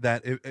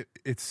 that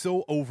it's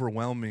so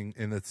overwhelming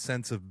in the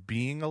sense of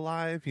being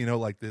alive, you know,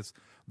 like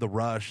the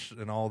rush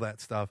and all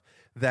that stuff,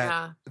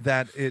 that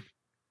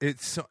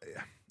it's so,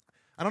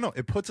 I don't know,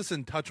 it puts us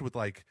in touch with,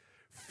 like,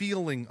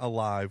 feeling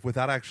alive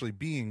without actually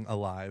being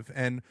alive.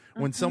 And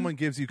when someone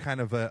gives you kind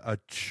of a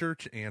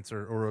church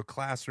answer or a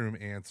classroom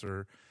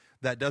answer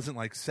that doesn't,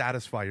 like,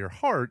 satisfy your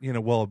heart, you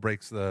know, well, it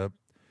breaks the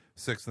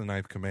 6th and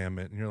 9th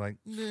commandment, and you're like,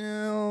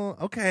 no,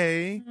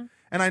 okay.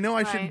 And I know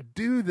I shouldn't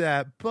do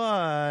that,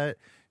 but,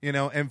 you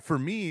know, and for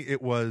me,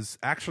 it was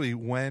actually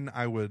when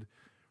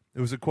it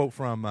was a quote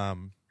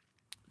from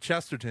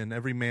Chesterton,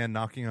 every man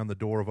knocking on the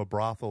door of a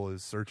brothel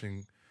is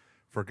searching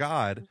for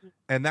God.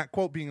 And that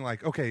quote being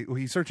like, okay, well,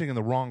 he's searching in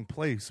the wrong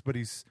place, but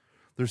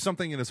there's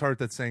something in his heart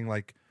that's saying,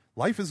 like,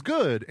 life is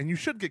good and you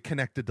should get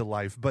connected to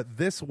life, but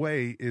this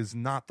way is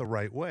not the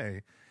right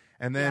way.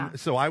 And then,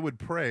 so I would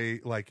pray,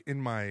 like,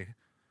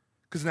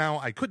 because now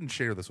I couldn't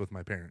share this with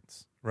my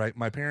parents, right?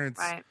 My parents,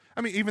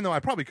 I mean, even though I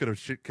probably could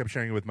have kept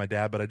sharing it with my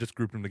dad, but I just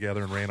grouped them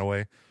together and ran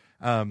away.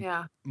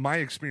 My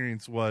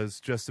experience was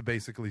just to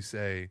basically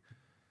say,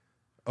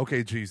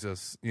 okay,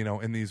 Jesus, you know,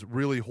 in these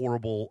really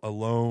horrible,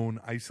 alone,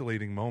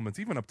 isolating moments,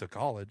 even up to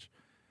college,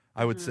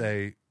 I would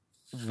say,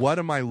 what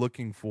am I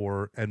looking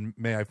for? And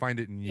may I find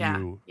it in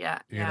you? You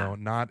know,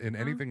 not in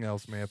anything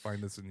else. May I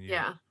find this in you?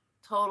 Yeah,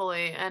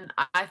 totally. And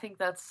I think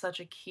that's such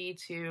a key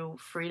to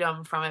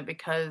freedom from it,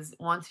 because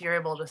once you're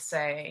able to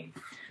say,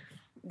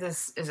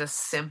 this is a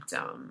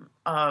symptom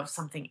of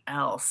something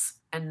else,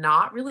 and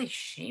not really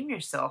shame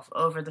yourself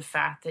over the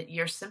fact that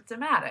you're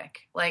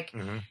symptomatic, like,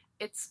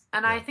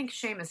 I think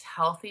shame is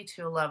healthy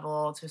to a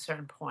level, to a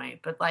certain point.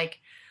 But, like,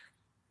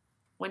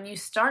 when you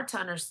start to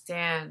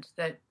understand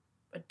that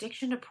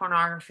addiction to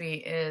pornography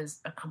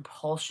is a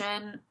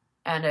compulsion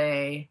and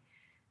a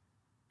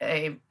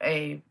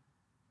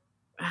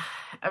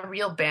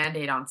real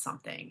Band-Aid on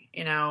something,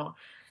 you know,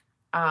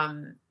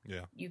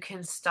 you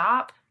can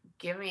stop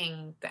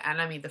giving the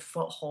enemy the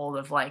foothold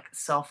of, like,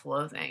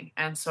 self-loathing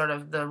and sort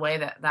of the way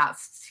that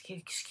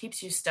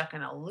keeps you stuck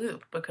in a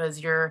loop,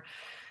 because you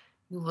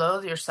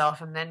loathe yourself,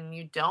 and then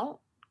you don't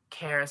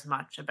care as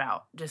much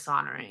about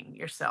dishonoring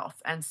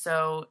yourself. And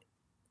so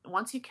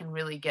once you can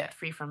really get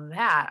free from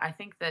that, I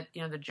think that,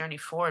 you know, the journey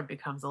forward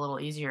becomes a little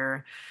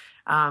easier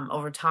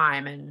over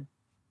time. And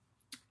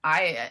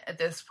I, at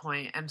this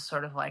point, am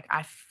sort of like,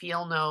 I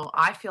feel no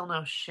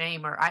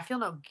shame, or I feel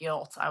no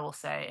guilt, I will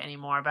say,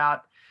 anymore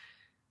about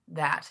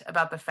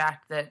the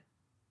fact that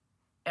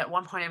at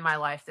one point in my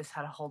life, this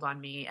had a hold on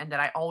me, and that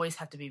I always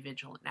have to be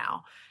vigilant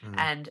now.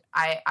 And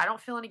I don't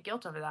feel any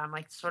guilt over that. I'm,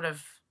 like, sort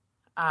of,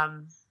 I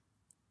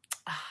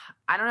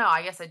don't know.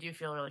 I guess I do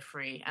feel really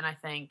free. And I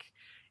think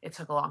it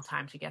took a long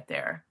time to get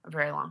there, a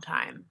very long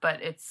time,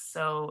 but it's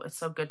so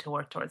good to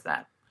work towards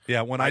that.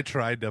 Yeah. When I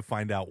tried to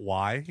find out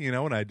why, you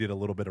know, and I did a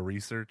little bit of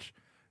research,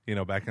 you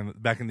know, back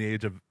in the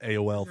age of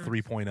AOL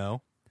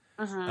 3.0,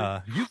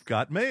 You've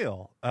got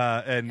mail.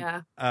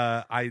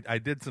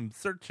 I did some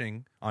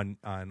searching on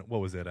what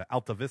was it,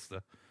 Alta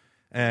Vista,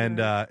 and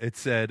it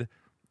said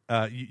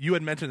you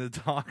had mentioned a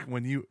talk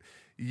when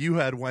you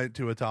had went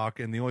to a talk,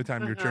 and the only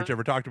time your church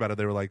ever talked about it,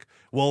 they were like,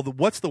 well,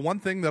 what's the one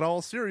thing that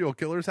all serial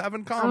killers have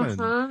in common?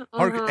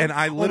 And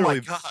I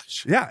literally, oh my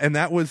gosh. yeah, and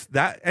that was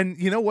that. And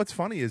you know what's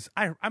funny is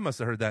I must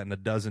have heard that in a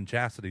dozen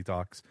chastity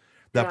talks.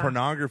 That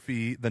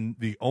pornography,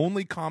 the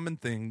only common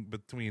thing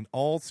between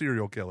all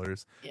serial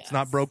killers, it's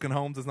not broken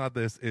homes, it's not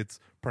this, it's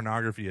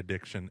pornography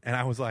addiction. And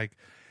I was like,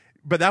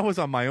 but that was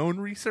on my own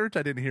research.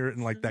 I didn't hear it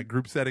in like that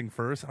group setting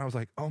first. And I was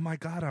like, oh my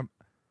God,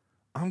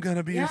 I'm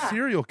gonna be a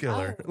serial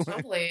killer. Oh,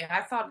 totally.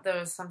 I thought there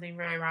was something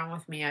very wrong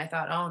with me. I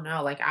thought, oh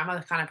no, like I'm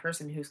the kind of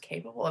person who's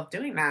capable of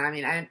doing that. I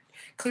mean, I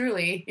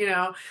clearly,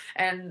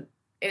 and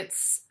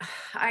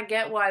I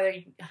get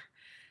why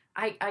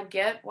I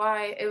get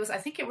why it was. I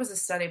think it was a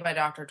study by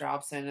Dr.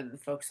 Dobson and the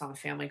Focus on the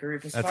Family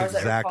group. That's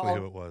exactly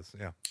who it was.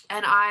 Yeah.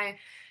 And I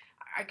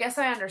guess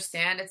I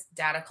understand it's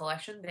data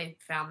collection. They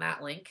found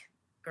that link.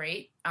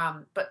 Great.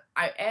 But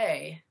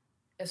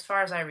as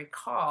far as I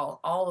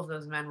recall, all of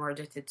those men were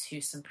addicted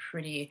to some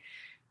pretty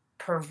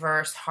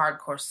perverse,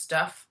 hardcore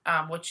stuff,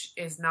 which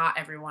is not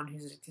everyone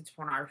who's addicted to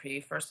pornography,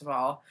 first of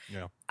all.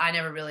 Yeah. I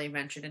never really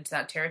ventured into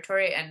that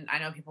territory, and I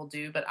know people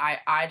do, but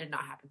I did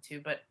not happen to.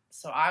 But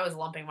so I was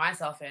lumping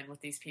myself in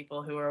with these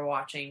people who were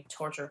watching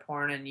torture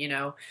porn and,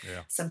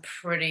 some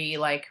pretty,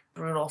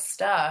 brutal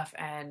stuff.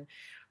 And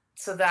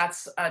so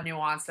that's a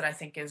nuance that I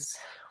think is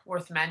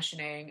worth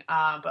mentioning.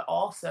 But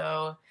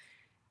also,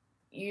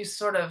 you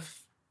sort of...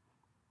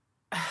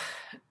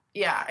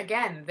 Yeah,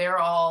 again, they're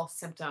all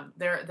symptom.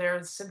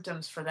 They're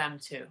symptoms for them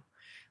too.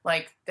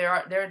 Like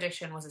their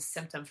addiction was a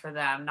symptom for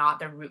them, not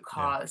the root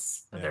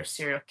cause of their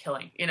serial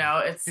killing.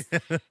 It's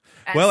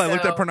well, I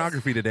looked at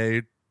pornography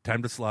today.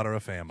 Time to slaughter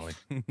a family.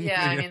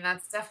 Yeah, I mean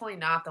that's definitely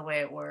not the way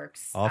it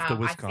works. Off to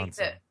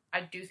Wisconsin.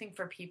 I do think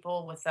for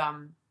people with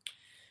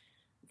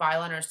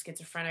violent or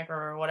schizophrenic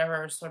or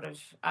whatever sort of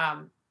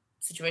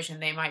situation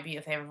they might be,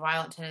 if they have a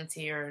violent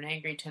tendency or an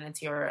angry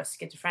tendency or a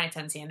schizophrenic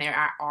tendency, and they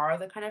are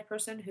the kind of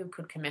person who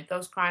could commit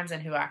those crimes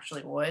and who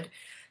actually would,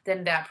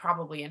 then that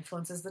probably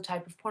influences the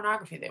type of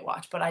pornography they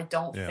watch. But I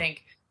don't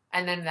think,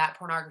 and then that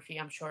pornography,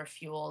 I'm sure,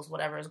 fuels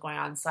whatever is going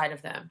on inside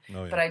of them.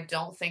 Oh, yeah. But I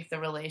don't think the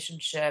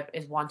relationship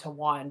is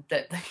one-to-one,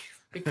 that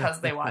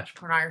because they watch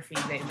pornography,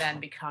 they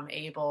then become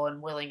able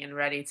and willing and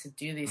ready to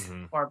do these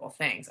horrible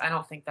things. I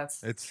don't think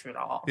that's true at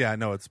all. Yeah,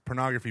 no, it's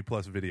pornography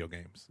plus video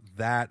games.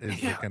 That is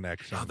the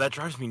connection. Oh, that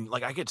drives me,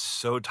 I get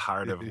so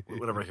tired of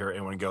whenever I hear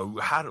anyone go,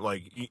 how do,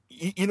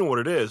 you know what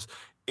it is?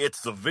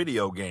 It's the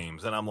video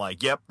games. And I'm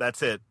like, yep,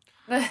 that's it.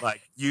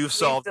 You've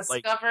solved...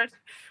 discovered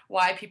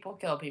why people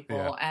kill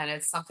people, and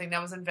it's something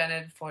that was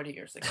invented 40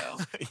 years ago.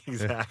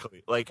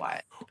 Exactly. Why it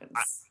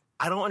happens.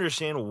 I don't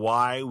understand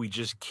why we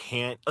just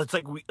can't. It's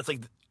like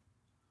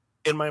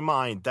in my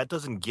mind that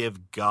doesn't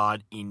give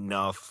God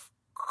enough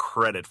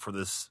credit for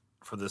this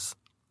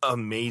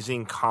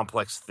amazing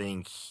complex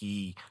thing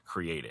He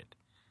created.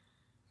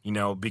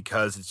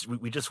 Because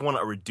we just want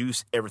to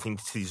reduce everything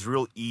to these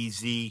real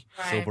easy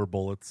silver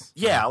bullets.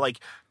 Yeah,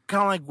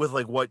 kind of like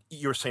with what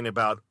you were saying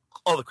about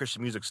all the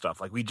Christian music stuff.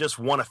 We just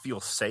want to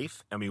feel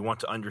safe and we want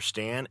to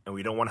understand and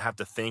we don't want to have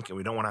to think and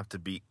we don't want to have to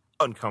be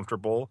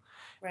uncomfortable.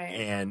 Right.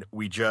 And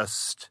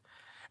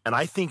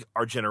I think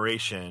our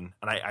generation,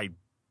 and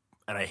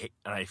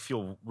I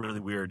feel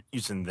really weird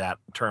using that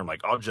term,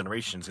 our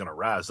generation is going to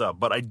rise up.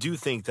 But I do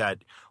think that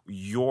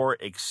your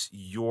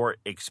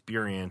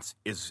experience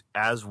is,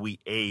 as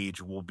we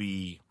age, will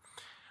be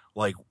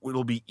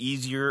it'll be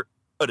easier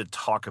to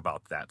talk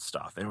about that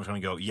stuff, and we're going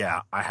to go,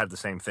 yeah, I had the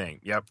same thing.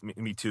 Yep,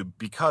 me too.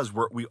 Because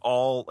we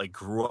all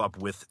grew up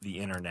with the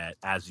internet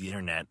as the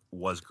internet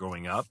was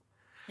growing up.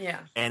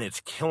 Yeah, and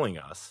it's killing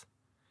us.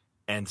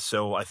 And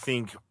so I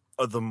think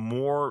the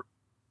more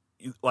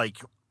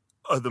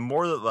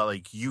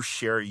that you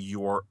share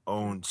your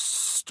own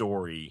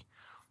story,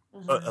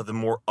 the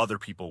more other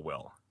people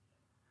will.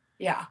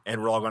 Yeah.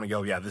 And we're all going to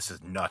go, yeah, this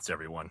is nuts,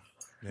 everyone.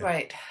 Yeah.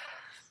 Right.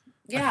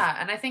 Yeah,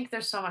 and I think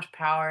there's so much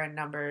power in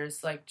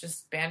numbers,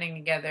 just banding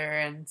together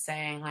and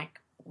saying,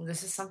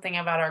 this is something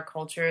about our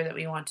culture that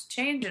we want to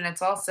change, and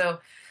it's also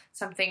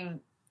something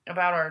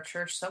about our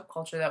church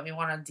subculture that we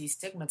want to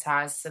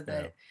destigmatize so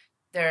that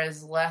there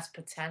is less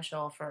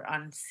potential for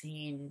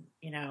unseen,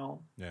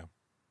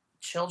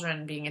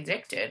 children being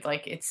addicted.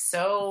 It's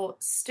so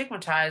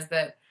stigmatized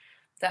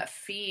that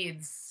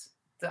feeds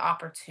the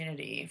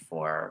opportunity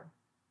for,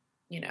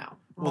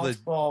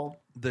 multiple.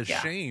 The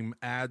shame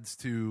adds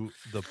to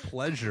the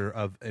pleasure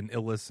of an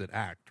illicit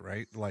act,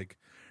 right?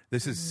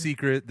 This is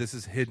secret, this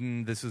is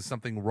hidden, this is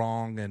something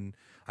wrong, and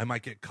I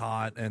might get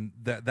caught, and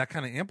that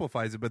kind of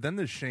amplifies it. But then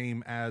the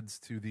shame adds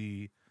to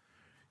the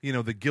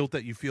guilt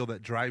that you feel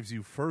that drives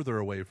you further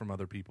away from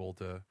other people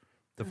to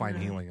find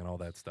healing and all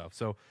that stuff.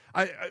 So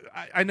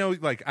I know,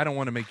 I don't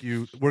want to make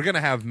you. We're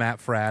gonna have Matt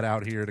Fradd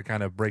out here to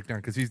kind of break down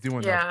because he's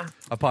doing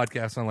a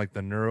podcast on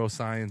the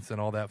neuroscience and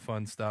all that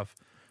fun stuff.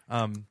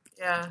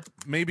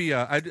 maybe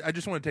I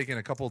just want to take in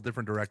a couple of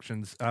different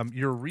directions.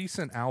 Your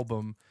recent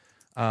album,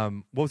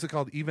 what was it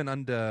called? Even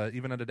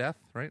Unto Death,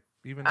 right?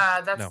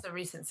 That's the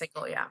recent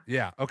single, yeah.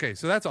 Yeah. Okay,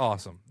 so that's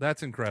awesome.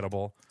 That's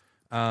incredible.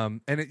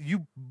 And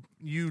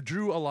you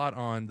drew a lot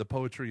on the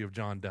poetry of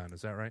John Donne.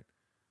 Is that right?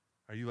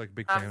 Are you like a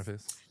big fan of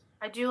his?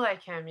 I do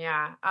like him.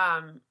 Yeah.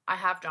 I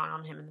have drawn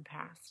on him in the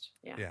past.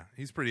 Yeah. Yeah,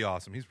 he's pretty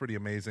awesome. He's pretty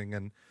amazing.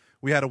 And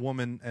we had a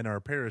woman in our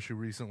parish who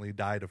recently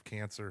died of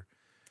cancer,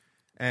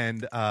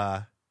 and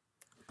I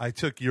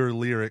took your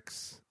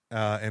lyrics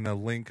and a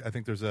link. I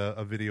think there's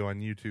a video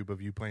on YouTube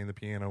of you playing the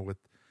piano with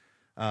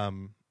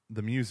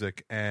the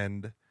music,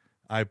 and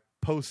I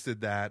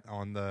posted that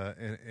on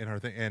in her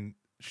thing. And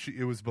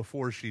it was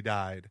before she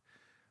died.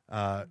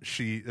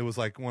 It was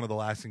like one of the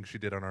last things she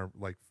did on our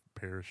like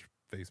parish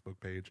Facebook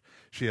page.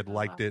 She had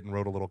liked it and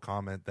wrote a little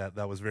comment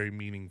that was very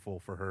meaningful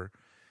for her.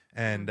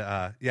 And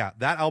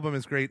that album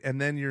is great. And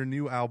then your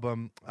new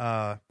album,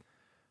 I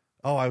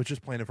was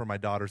just playing it for my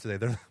daughters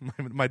today.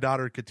 My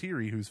daughter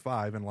Kateri, who's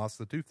 5 and lost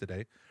the tooth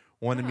today,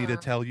 wanted me to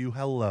tell you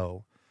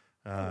hello.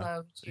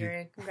 Hello,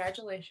 Jerry.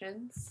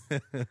 Congratulations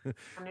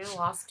on your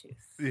lost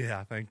tooth.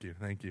 Yeah, thank you.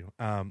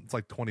 It's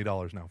like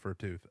 $20 now for a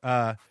tooth.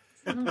 I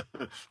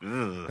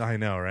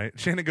know, right?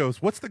 Shannon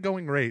goes, "What's the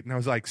going rate?" And I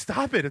was like,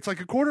 "Stop it! It's like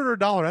 $0.25 or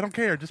 $1. I don't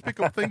care. Just pick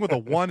a thing with a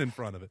 1 in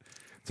front of it."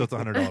 So it's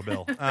 $100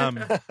 bill.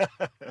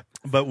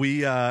 But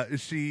we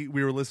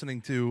were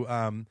listening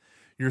to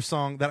your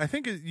song that I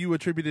think you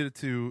attributed it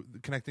to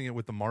connecting it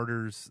with the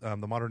martyrs,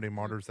 the modern day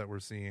martyrs that we're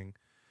seeing,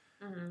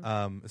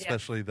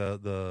 especially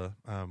the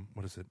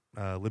what is it,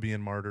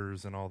 Libyan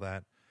martyrs and all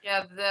that.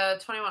 Yeah,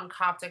 the 21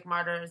 Coptic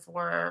martyrs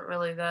were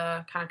really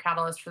the kind of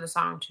catalyst for the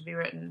song to be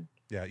written.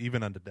 Yeah,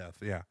 Even Unto Death.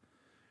 Yeah,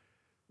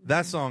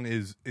 that song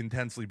is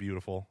intensely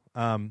beautiful.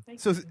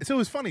 So it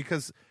was funny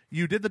because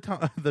you did the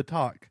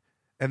talk,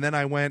 and then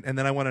I went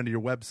onto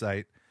your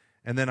website,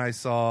 and then I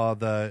saw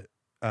the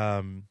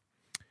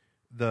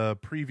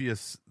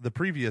previous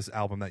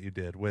album that you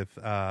did with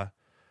why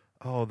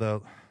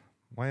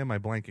am I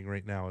blanking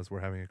right now as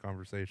we're having a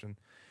conversation?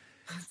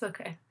 It's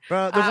okay.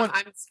 I'm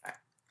sorry.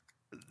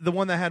 The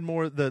one that had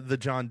more the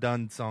John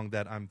Donne song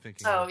that I'm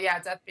thinking. Oh yeah,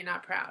 Death Be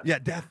Not Proud. Yeah,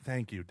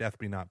 Thank you, Death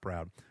Be Not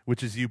Proud,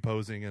 which is you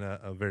posing in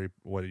a very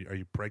are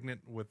you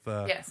pregnant with?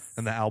 Yes.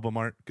 And the album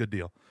art, good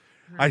deal.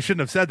 I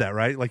shouldn't have said that,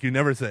 right? Like you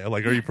never say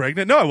like, "Are you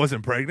pregnant?" No, I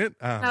wasn't pregnant.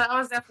 No, that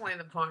was definitely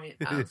the point.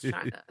 I was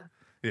trying to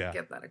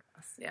get that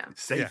across. Yeah.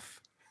 Safe.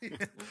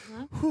 Yeah.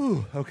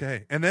 Whew,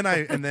 okay. And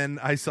then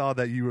I saw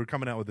that you were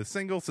coming out with a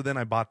single, so then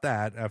I bought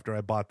that after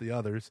I bought the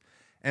others.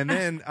 And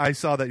then I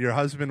saw that your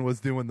husband was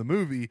doing the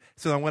movie,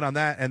 so I went on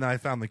that, and I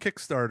found the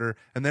Kickstarter,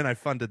 and then I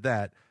funded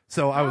that.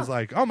 So I was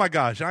like, "Oh my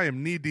gosh, I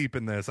am knee deep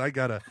in this. I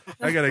gotta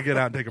get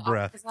out and take a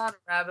breath." It's not a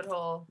rabbit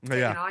hole.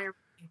 Yeah.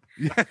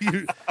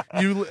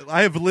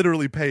 I have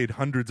literally paid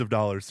hundreds of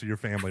dollars to your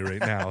family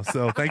right now.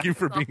 So thank you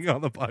for being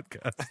on the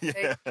podcast.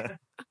 Yeah.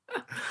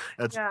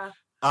 That's,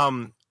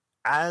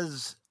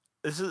 as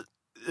this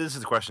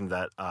is a question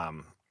that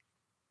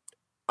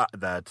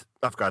that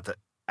I forgot to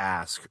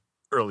ask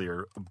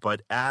earlier,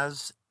 but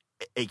as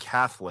a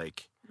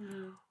Catholic,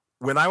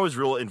 when I was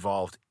real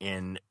involved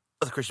in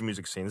the Christian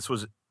music scene, this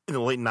was in the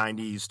late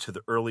 90s to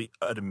the early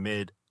to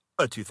mid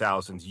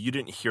 2000s, you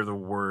didn't hear the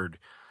word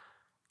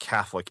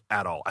Catholic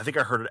at all. I think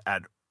I heard it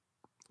at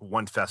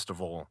one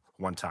festival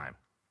one time,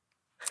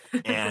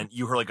 and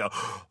you heard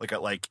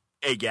like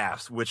a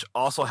gasp, which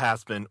also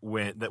happened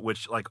when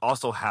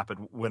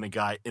a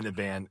guy in the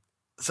band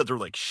said they were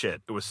like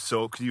shit. It was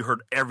so, because you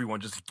heard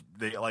everyone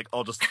they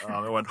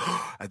went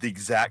at the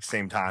exact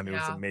same time. It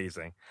was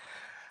amazing.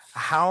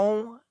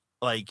 How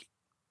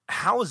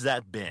has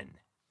that been?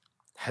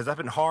 Has that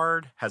been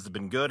hard? Has it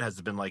been good? Has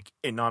it been like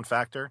a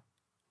non-factor?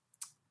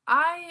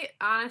 I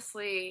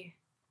honestly,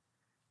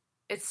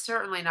 it's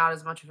certainly not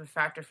as much of a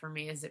factor for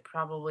me as it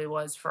probably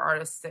was for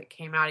artists that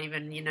came out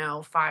even,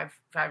 5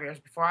 years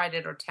before I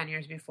did, or 10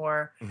 years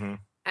before. Mm-hmm.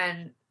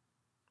 And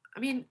I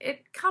mean,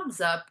 it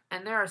comes up,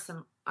 and there are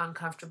some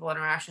uncomfortable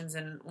interactions,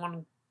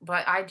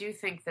 but I do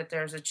think that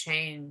there's a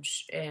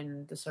change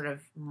in the sort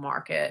of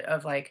market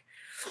of like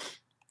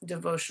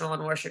devotional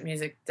and worship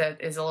music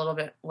that is a little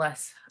bit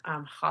less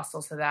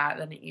hostile to that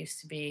than it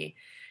used to be.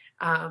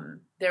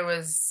 There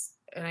was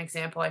an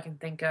example I can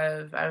think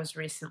of. I was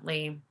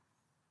recently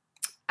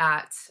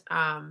at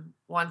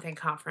One Thing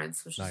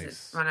Conference, which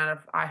is run out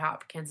of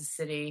IHOP, Kansas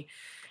City,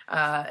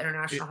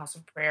 International House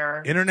of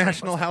Prayer.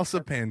 International House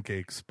of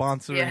Pancakes,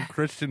 sponsoring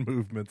Christian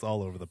movements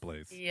all over the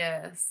place.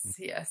 Yes.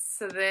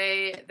 So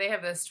they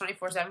have this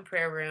 24/7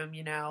 prayer room,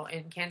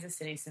 in Kansas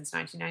City since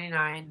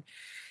 1999.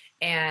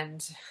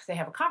 And they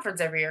have a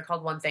conference every year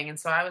called One Thing. And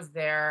so I was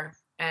there,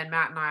 and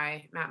Matt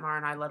Maher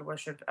and I led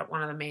worship at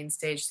one of the main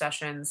stage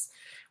sessions,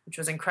 which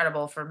was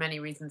incredible for many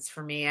reasons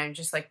for me. And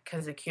just like,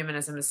 because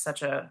ecumenism is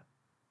such a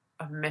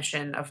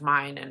mission of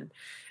mine. And,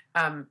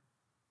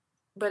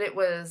 but it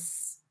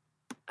was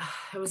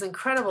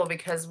incredible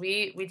because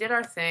we did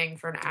our thing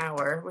for an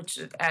hour, which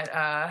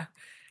at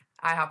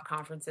IHOP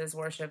conferences,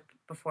 worship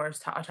before a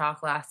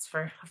talk lasts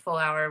for a full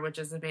hour, which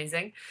is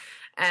amazing,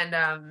 and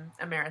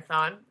a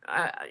marathon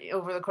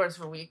over the course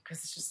of a week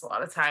because it's just a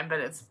lot of time. But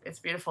it's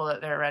beautiful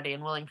that they're ready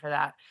and willing for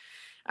that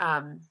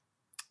amount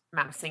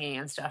of singing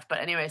and stuff. But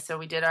anyway, so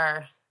we did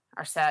our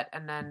set,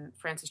 and then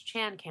Francis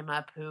Chan came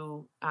up,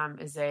 who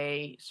is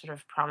a sort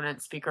of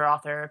prominent speaker,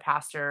 author,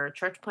 pastor,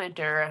 church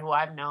planter who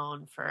I've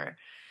known for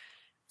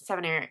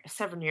 7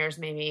 years,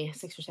 maybe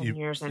 6 or 7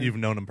 years. And you've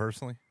known him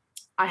personally?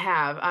 I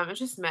have. I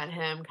just met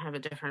him kind of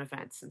at different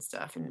events and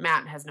stuff. And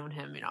Matt has known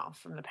him,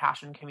 from the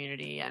Passion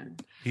community.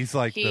 And he's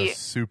like the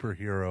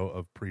superhero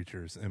of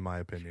preachers, in my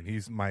opinion.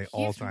 He's my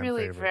all-time favorite. He's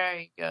really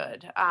very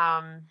good.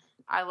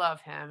 I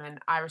love him and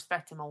I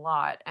respect him a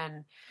lot.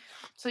 And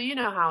so you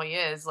know how he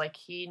is. Like,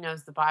 he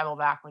knows the Bible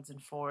backwards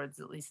and forwards,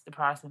 at least the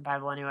Protestant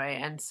Bible anyway.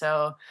 And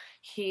so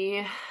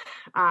he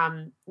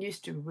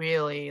used to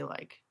really,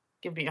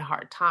 give me a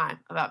hard time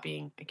about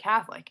being a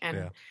Catholic.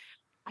 And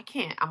I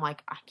can't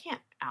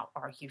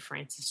out-argue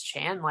Francis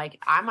Chan.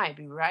 I might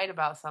be right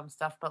about some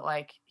stuff, but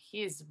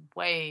he's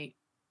way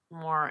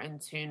more in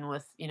tune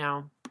with,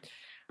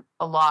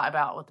 a lot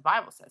about what the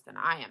Bible says than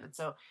I am. And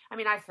so,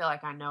 I feel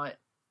like I know it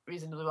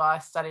reasonably well. I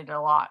studied it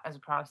a lot as a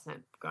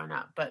Protestant growing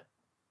up, but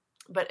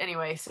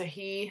anyway, so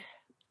we'd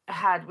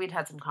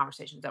had some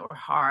conversations that were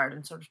hard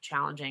and sort of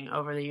challenging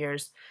over the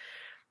years.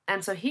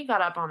 And so he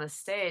got up on the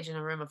stage in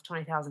a room of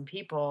 20,000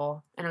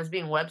 people, and it was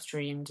being web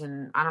streamed,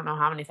 and I don't know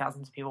how many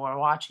thousands of people were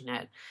watching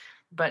it,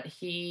 but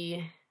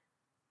he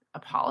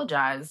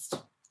apologized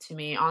to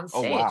me on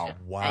stage. Oh,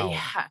 wow.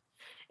 Yeah,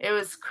 it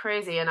was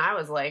crazy. And I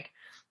was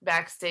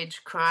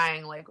backstage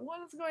crying, what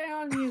is going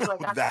on? He was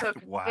I'm so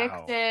convicted.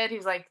 Wow.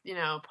 He's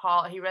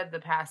Paul, he read the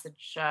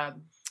passage,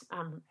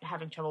 I'm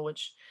having trouble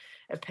which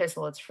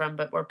epistle it's from,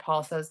 but where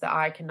Paul says that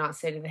I cannot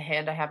say to the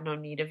hand, I have no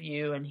need of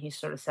you. And he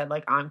sort of said,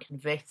 I'm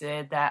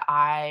convicted that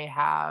I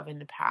have in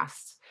the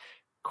past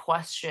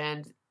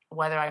questioned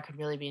whether I could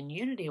really be in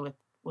unity with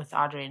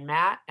Audrey and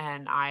Matt,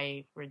 and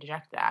I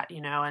reject that,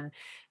 and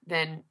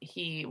then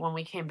when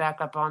we came back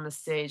up on the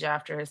stage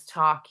after his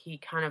talk, he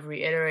kind of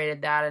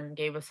reiterated that and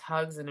gave us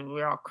hugs, and we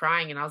were all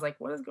crying, and I was like,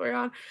 what is going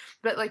on?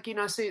 But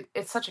so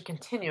it's such a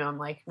continuum.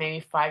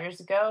 Maybe 5 years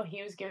ago,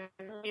 he was giving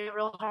me a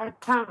real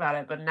hard time about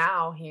it, but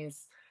now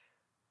he's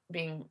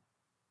being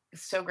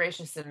so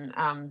gracious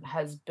and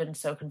has been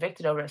so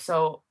convicted over it.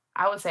 So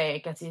I would say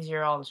it gets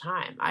easier all the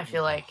time. I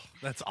feel like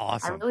that's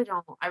awesome.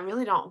 I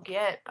really don't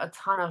get a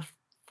ton of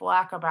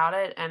flack about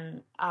it,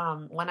 and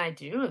when I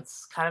do,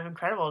 it's kind of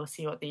incredible to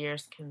see what the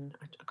years can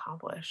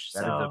accomplish.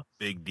 That is a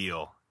big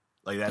deal.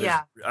 That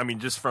is,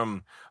 just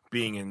from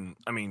being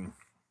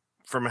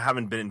from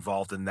having been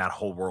involved in that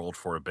whole world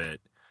for a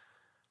bit,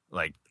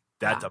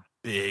 that's a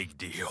big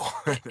deal.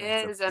 It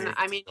is, and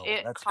it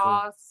that's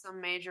caused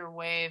some major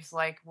waves,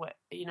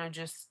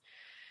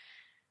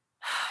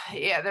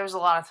 there was a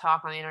lot of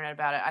talk on the internet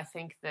about it. I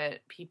think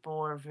that people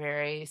were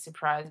very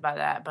surprised by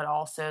that, but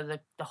also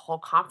the whole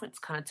conference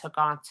kind of took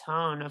on a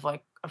tone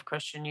of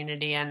Christian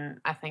unity, and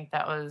I think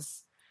that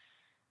was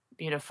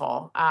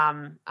beautiful.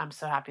 I'm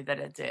so happy that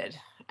it did,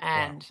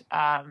 and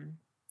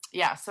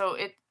so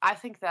I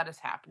think that is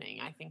happening.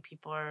 I think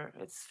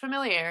it's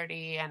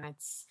familiarity, and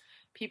it's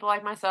people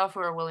like myself who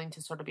are willing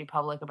to sort of be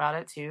public about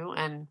it too,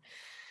 and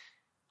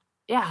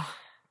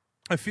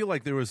I feel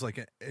like there was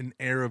an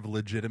air of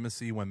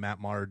legitimacy when Matt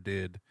Maher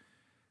did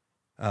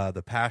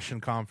the Passion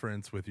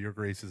Conference with Your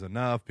Grace is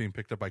Enough, being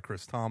picked up by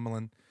Chris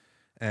Tomlin,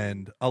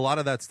 and a lot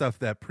of that stuff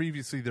that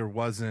previously there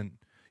wasn't,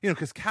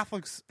 because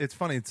Catholics, it's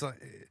funny, it's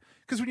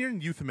because when you're in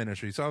youth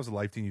ministry, so I was a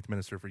Life Teen youth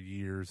minister for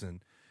years,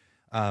 and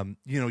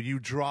you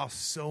draw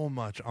so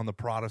much on the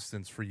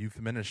Protestants for youth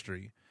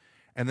ministry.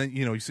 And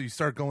then, so you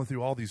start going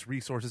through all these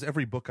resources.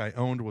 Every book I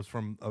owned was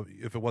from,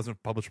 if it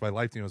wasn't published by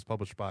Life Teen, it was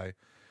published by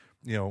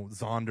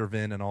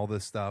Zondervan and all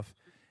this stuff.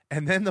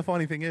 And then the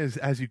funny thing is,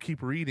 as you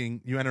keep reading,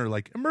 you enter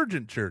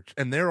Emergent Church,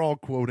 and they're all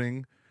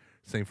quoting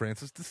St.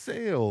 Francis de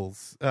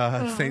Sales,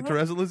 St.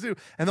 Teresa Lisieux.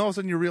 And all of a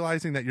sudden you're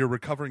realizing that you're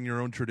recovering your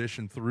own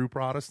tradition through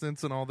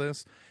Protestants and all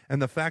this.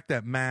 And the fact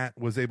that Matt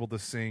was able to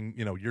sing,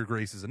 Your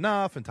Grace is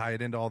Enough and tie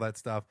it into all that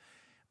stuff.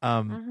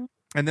 And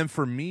then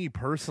for me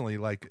personally,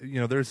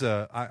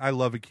 I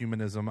love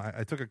ecumenism.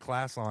 I took a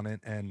class on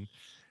it, and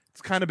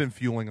it's kind of been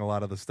fueling a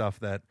lot of the stuff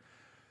that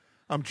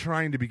I'm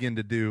trying to begin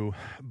to do,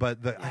 but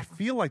I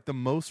feel like the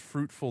most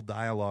fruitful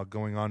dialogue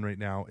going on right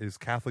now is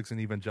Catholics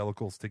and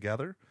Evangelicals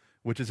Together,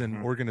 which is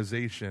an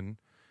organization.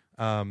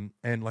 And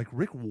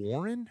Rick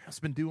Warren has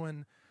been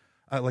doing,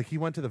 he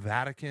went to the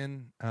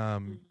Vatican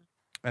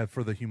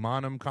for the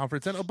Humanum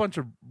conference, and a bunch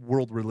of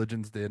world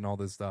religions did and all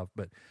this stuff.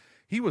 But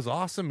he was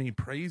awesome. He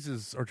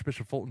praises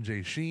Archbishop Fulton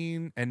J.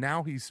 Sheen, and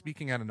now he's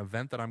speaking at an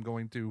event that I'm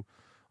going to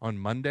on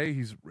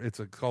Monday.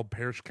 It's called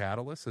Parish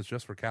Catalyst. It's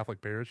just for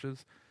Catholic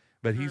parishes.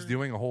 But he's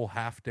doing a whole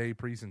half-day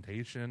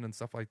presentation and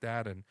stuff like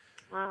that. And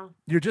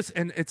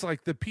and it's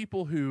the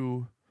people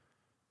who,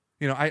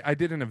 I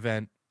did an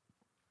event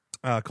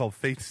called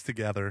Faiths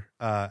Together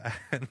at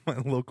my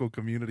local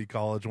community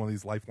college, one of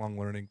these lifelong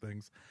learning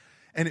things.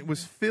 and it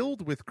was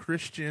filled with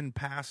Christian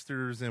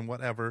pastors and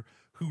whatever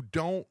who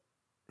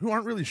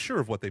aren't really sure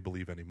of what they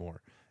believe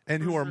anymore,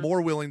 and who are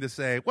more willing to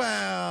say,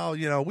 well,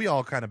 we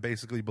all kind of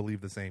basically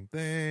believe the same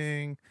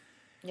thing.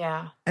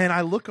 Yeah. And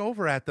I look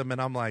over at them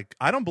and I'm like,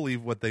 I don't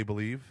believe what they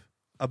believe.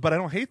 But I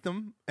don't hate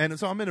them, and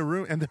so I'm in a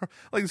room, and they're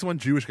like, this one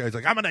Jewish guy's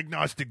like, I'm an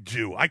agnostic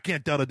Jew. I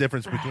can't tell the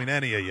difference between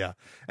any of you.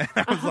 And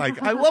I was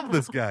like, I love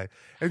this guy.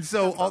 And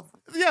so,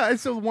 and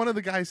so one of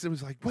the guys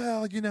was like,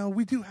 well,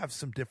 we do have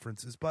some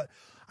differences, but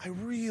I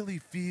really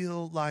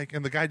feel like,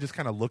 and the guy just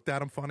kind of looked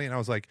at him funny, and I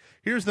was like,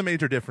 here's the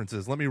major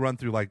differences. Let me run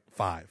through like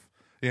 5,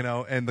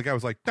 and the guy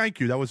was like, thank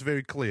you. That was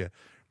very clear.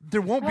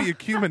 There won't be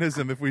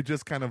ecumenism if we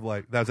just kind of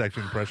like, that was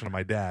actually an impression of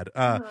my dad.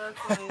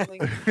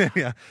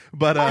 Yeah,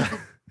 but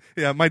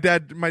yeah, my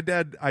dad,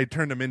 I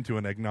turned him into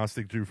an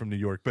agnostic Jew from New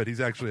York, but he's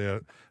actually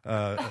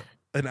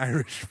an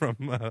Irish from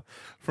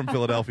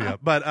Philadelphia.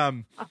 But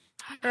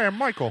hey,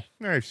 Michael,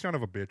 hey, son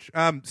of a bitch.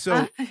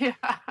 Yeah.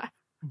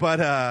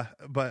 But I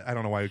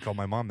don't know why you called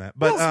my mom that.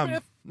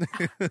 But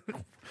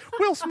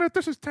Will Smith,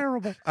 this is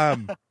terrible. Oh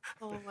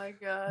my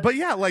god. But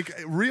yeah, like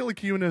real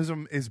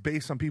ecumenism is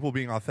based on people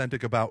being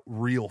authentic about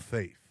real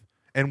faith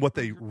and what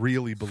they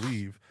really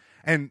believe.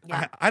 And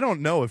I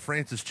don't know if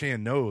Francis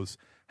Chan knows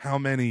how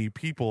many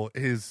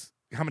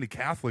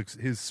Catholics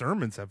his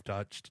sermons have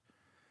touched,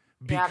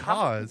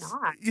 because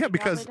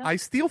because I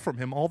steal from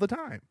him all the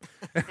time.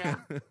 Yeah.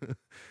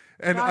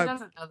 And God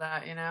doesn't know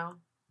that,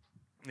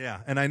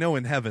 Yeah, and I know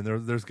in heaven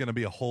there's going to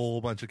be a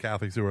whole bunch of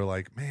Catholics who are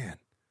like, man,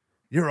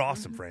 you're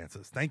awesome,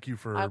 Francis. Thank you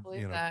for you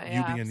being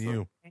absolutely.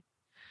 you.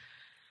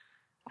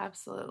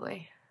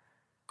 Absolutely.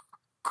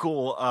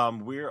 Cool.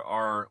 We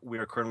are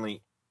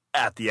currently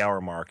at the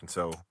hour mark, and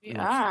so we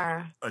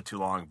are too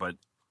long, but.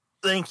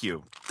 Thank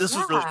you. This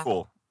was really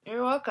cool.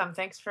 You're welcome.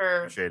 Thanks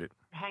for appreciate it.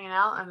 Hanging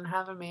out and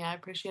having me. I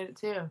appreciate it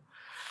too.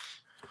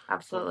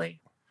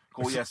 Absolutely.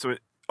 Cool. Yeah. So,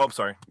 I'm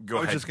sorry. Go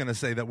ahead. I was just going to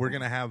say that we're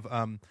going to have.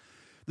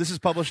 This is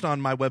published on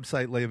my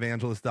website,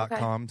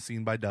 layevangelist.com,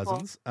 seen by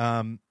dozens.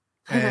 Cool.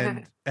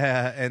 And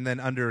then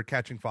under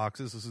Catching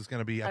Foxes, this is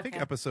going to be, I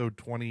think, episode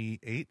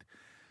 28.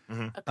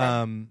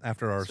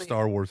 After our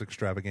Star Wars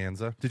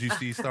extravaganza. Did you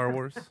see Star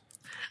Wars?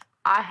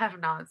 I have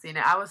not seen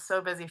it. I was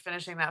so busy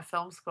finishing that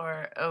film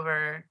score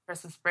over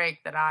Christmas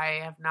break that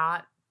I have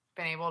not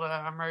been able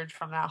to emerge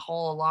from that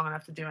hole long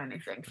enough to do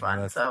anything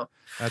fun. So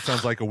that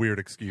sounds like a weird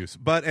excuse.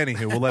 But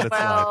anywho, we'll let it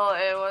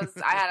slide. Well,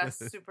 I had a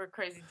super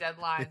crazy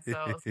deadline,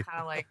 so it was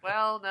kind of like,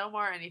 well, no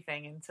more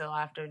anything until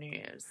after New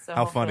Year's. So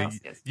how funny.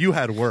 You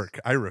had work.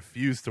 I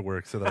refused to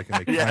work so that I can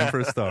make time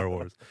for Star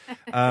Wars.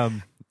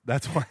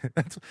 That's why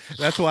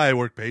I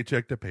work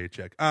paycheck to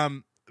paycheck.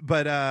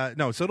 But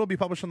no, so it'll be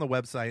published on the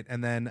website,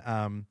 and then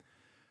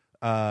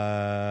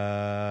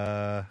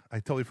I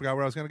totally forgot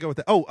where I was going to go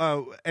with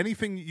that.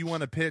 Anything you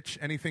want to pitch?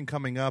 Anything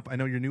coming up? I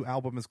know your new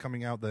album is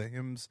coming out. The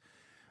Hymns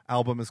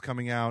album is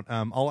coming out.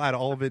 I'll add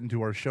all of it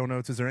into our show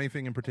notes. Is there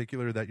anything in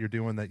particular that you're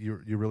doing that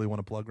you really want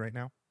to plug right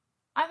now?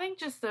 I think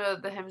just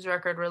the Hymns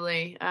record,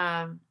 really.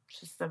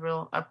 Just the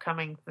real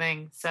upcoming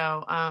thing.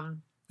 So,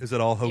 is it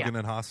all Hogan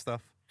and Haas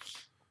stuff?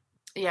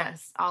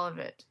 Yes, all of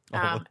it.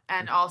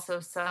 And also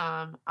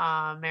some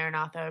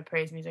Maranatha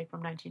praise music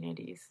from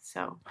 1980s.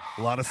 So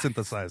a lot of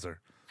synthesizer.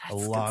 A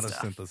lot of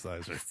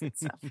synthesizer.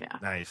 Stuff, yeah.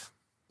 Nice.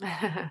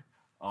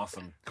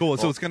 Awesome. Cool. Well,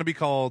 so it's going to be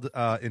called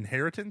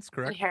Inheritance,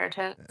 correct?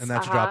 Inheritance. And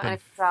that's dropping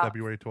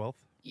February 12th?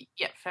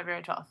 Yeah,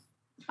 February 12th.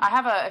 I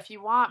have if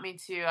you want me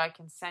to, I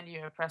can send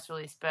you a press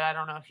release, but I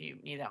don't know if you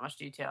need that much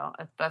detail.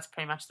 That's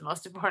pretty much the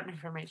most important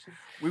information.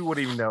 We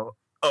wouldn't even know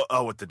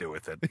what to do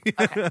with it.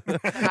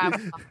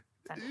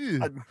 Okay.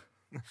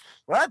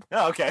 What?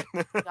 Oh, okay.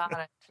 Got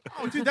it.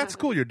 Oh, dude, that's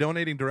cool. You're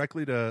donating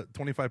directly to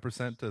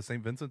 25% to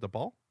St. Vincent de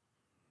Paul?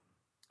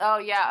 Oh,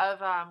 yeah, of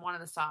one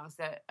of the songs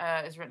that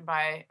is written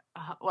by,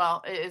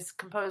 it is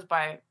composed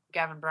by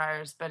Gavin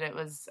Bryars, but it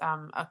was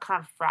a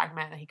kind of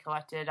fragment that he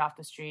collected off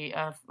the street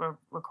of a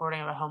recording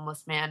of a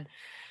homeless man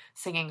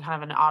singing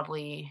kind of an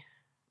oddly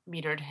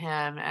metered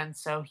hymn, and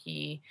so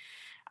he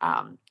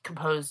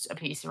composed a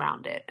piece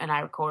around it, and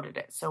I recorded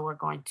it. So we're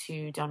going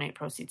to donate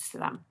proceeds to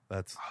them.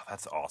 That's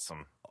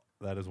awesome.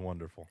 That is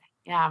wonderful.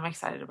 Yeah, I'm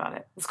excited about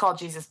it. It's called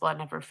Jesus' Blood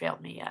Never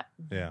Failed Me Yet.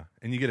 Yeah,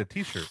 and you get a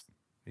T-shirt.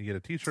 You get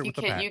a T-shirt with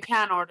the pack. You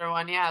can order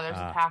one. Yeah, there's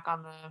a pack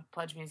on the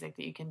Pledge Music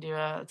that you can do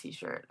a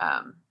T-shirt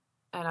and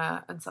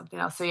something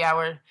else. So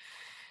yeah,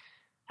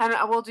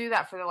 we'll do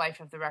that for the life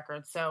of the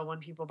record. So when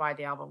people buy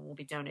the album, we'll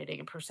be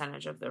donating a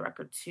percentage of the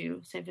record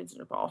to St. Vincent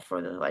de Paul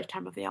for the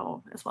lifetime of the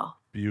album as well.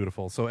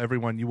 Beautiful. So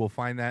everyone, you will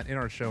find that in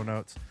our show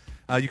notes.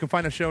 You can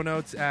find the show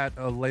notes at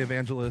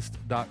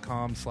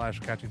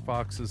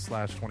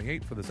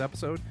layevangelist.com/catchingfoxes/28 for this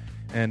episode,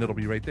 and it'll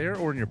be right there,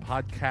 or in your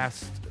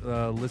podcast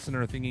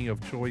listener thingy of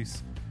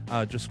choice.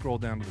 Just scroll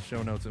down to the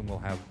show notes, and we'll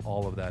have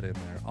all of that in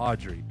there.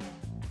 Audrey,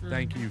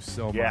 thank you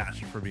so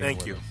much for being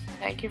with us.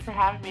 Thank you for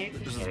having me.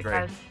 This is great.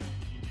 Guys.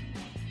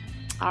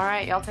 All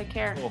right, y'all take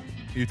care. Cool.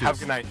 You too. Have a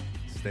good night.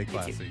 Stay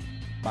classy.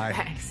 Bye.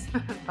 Thanks.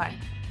 Bye.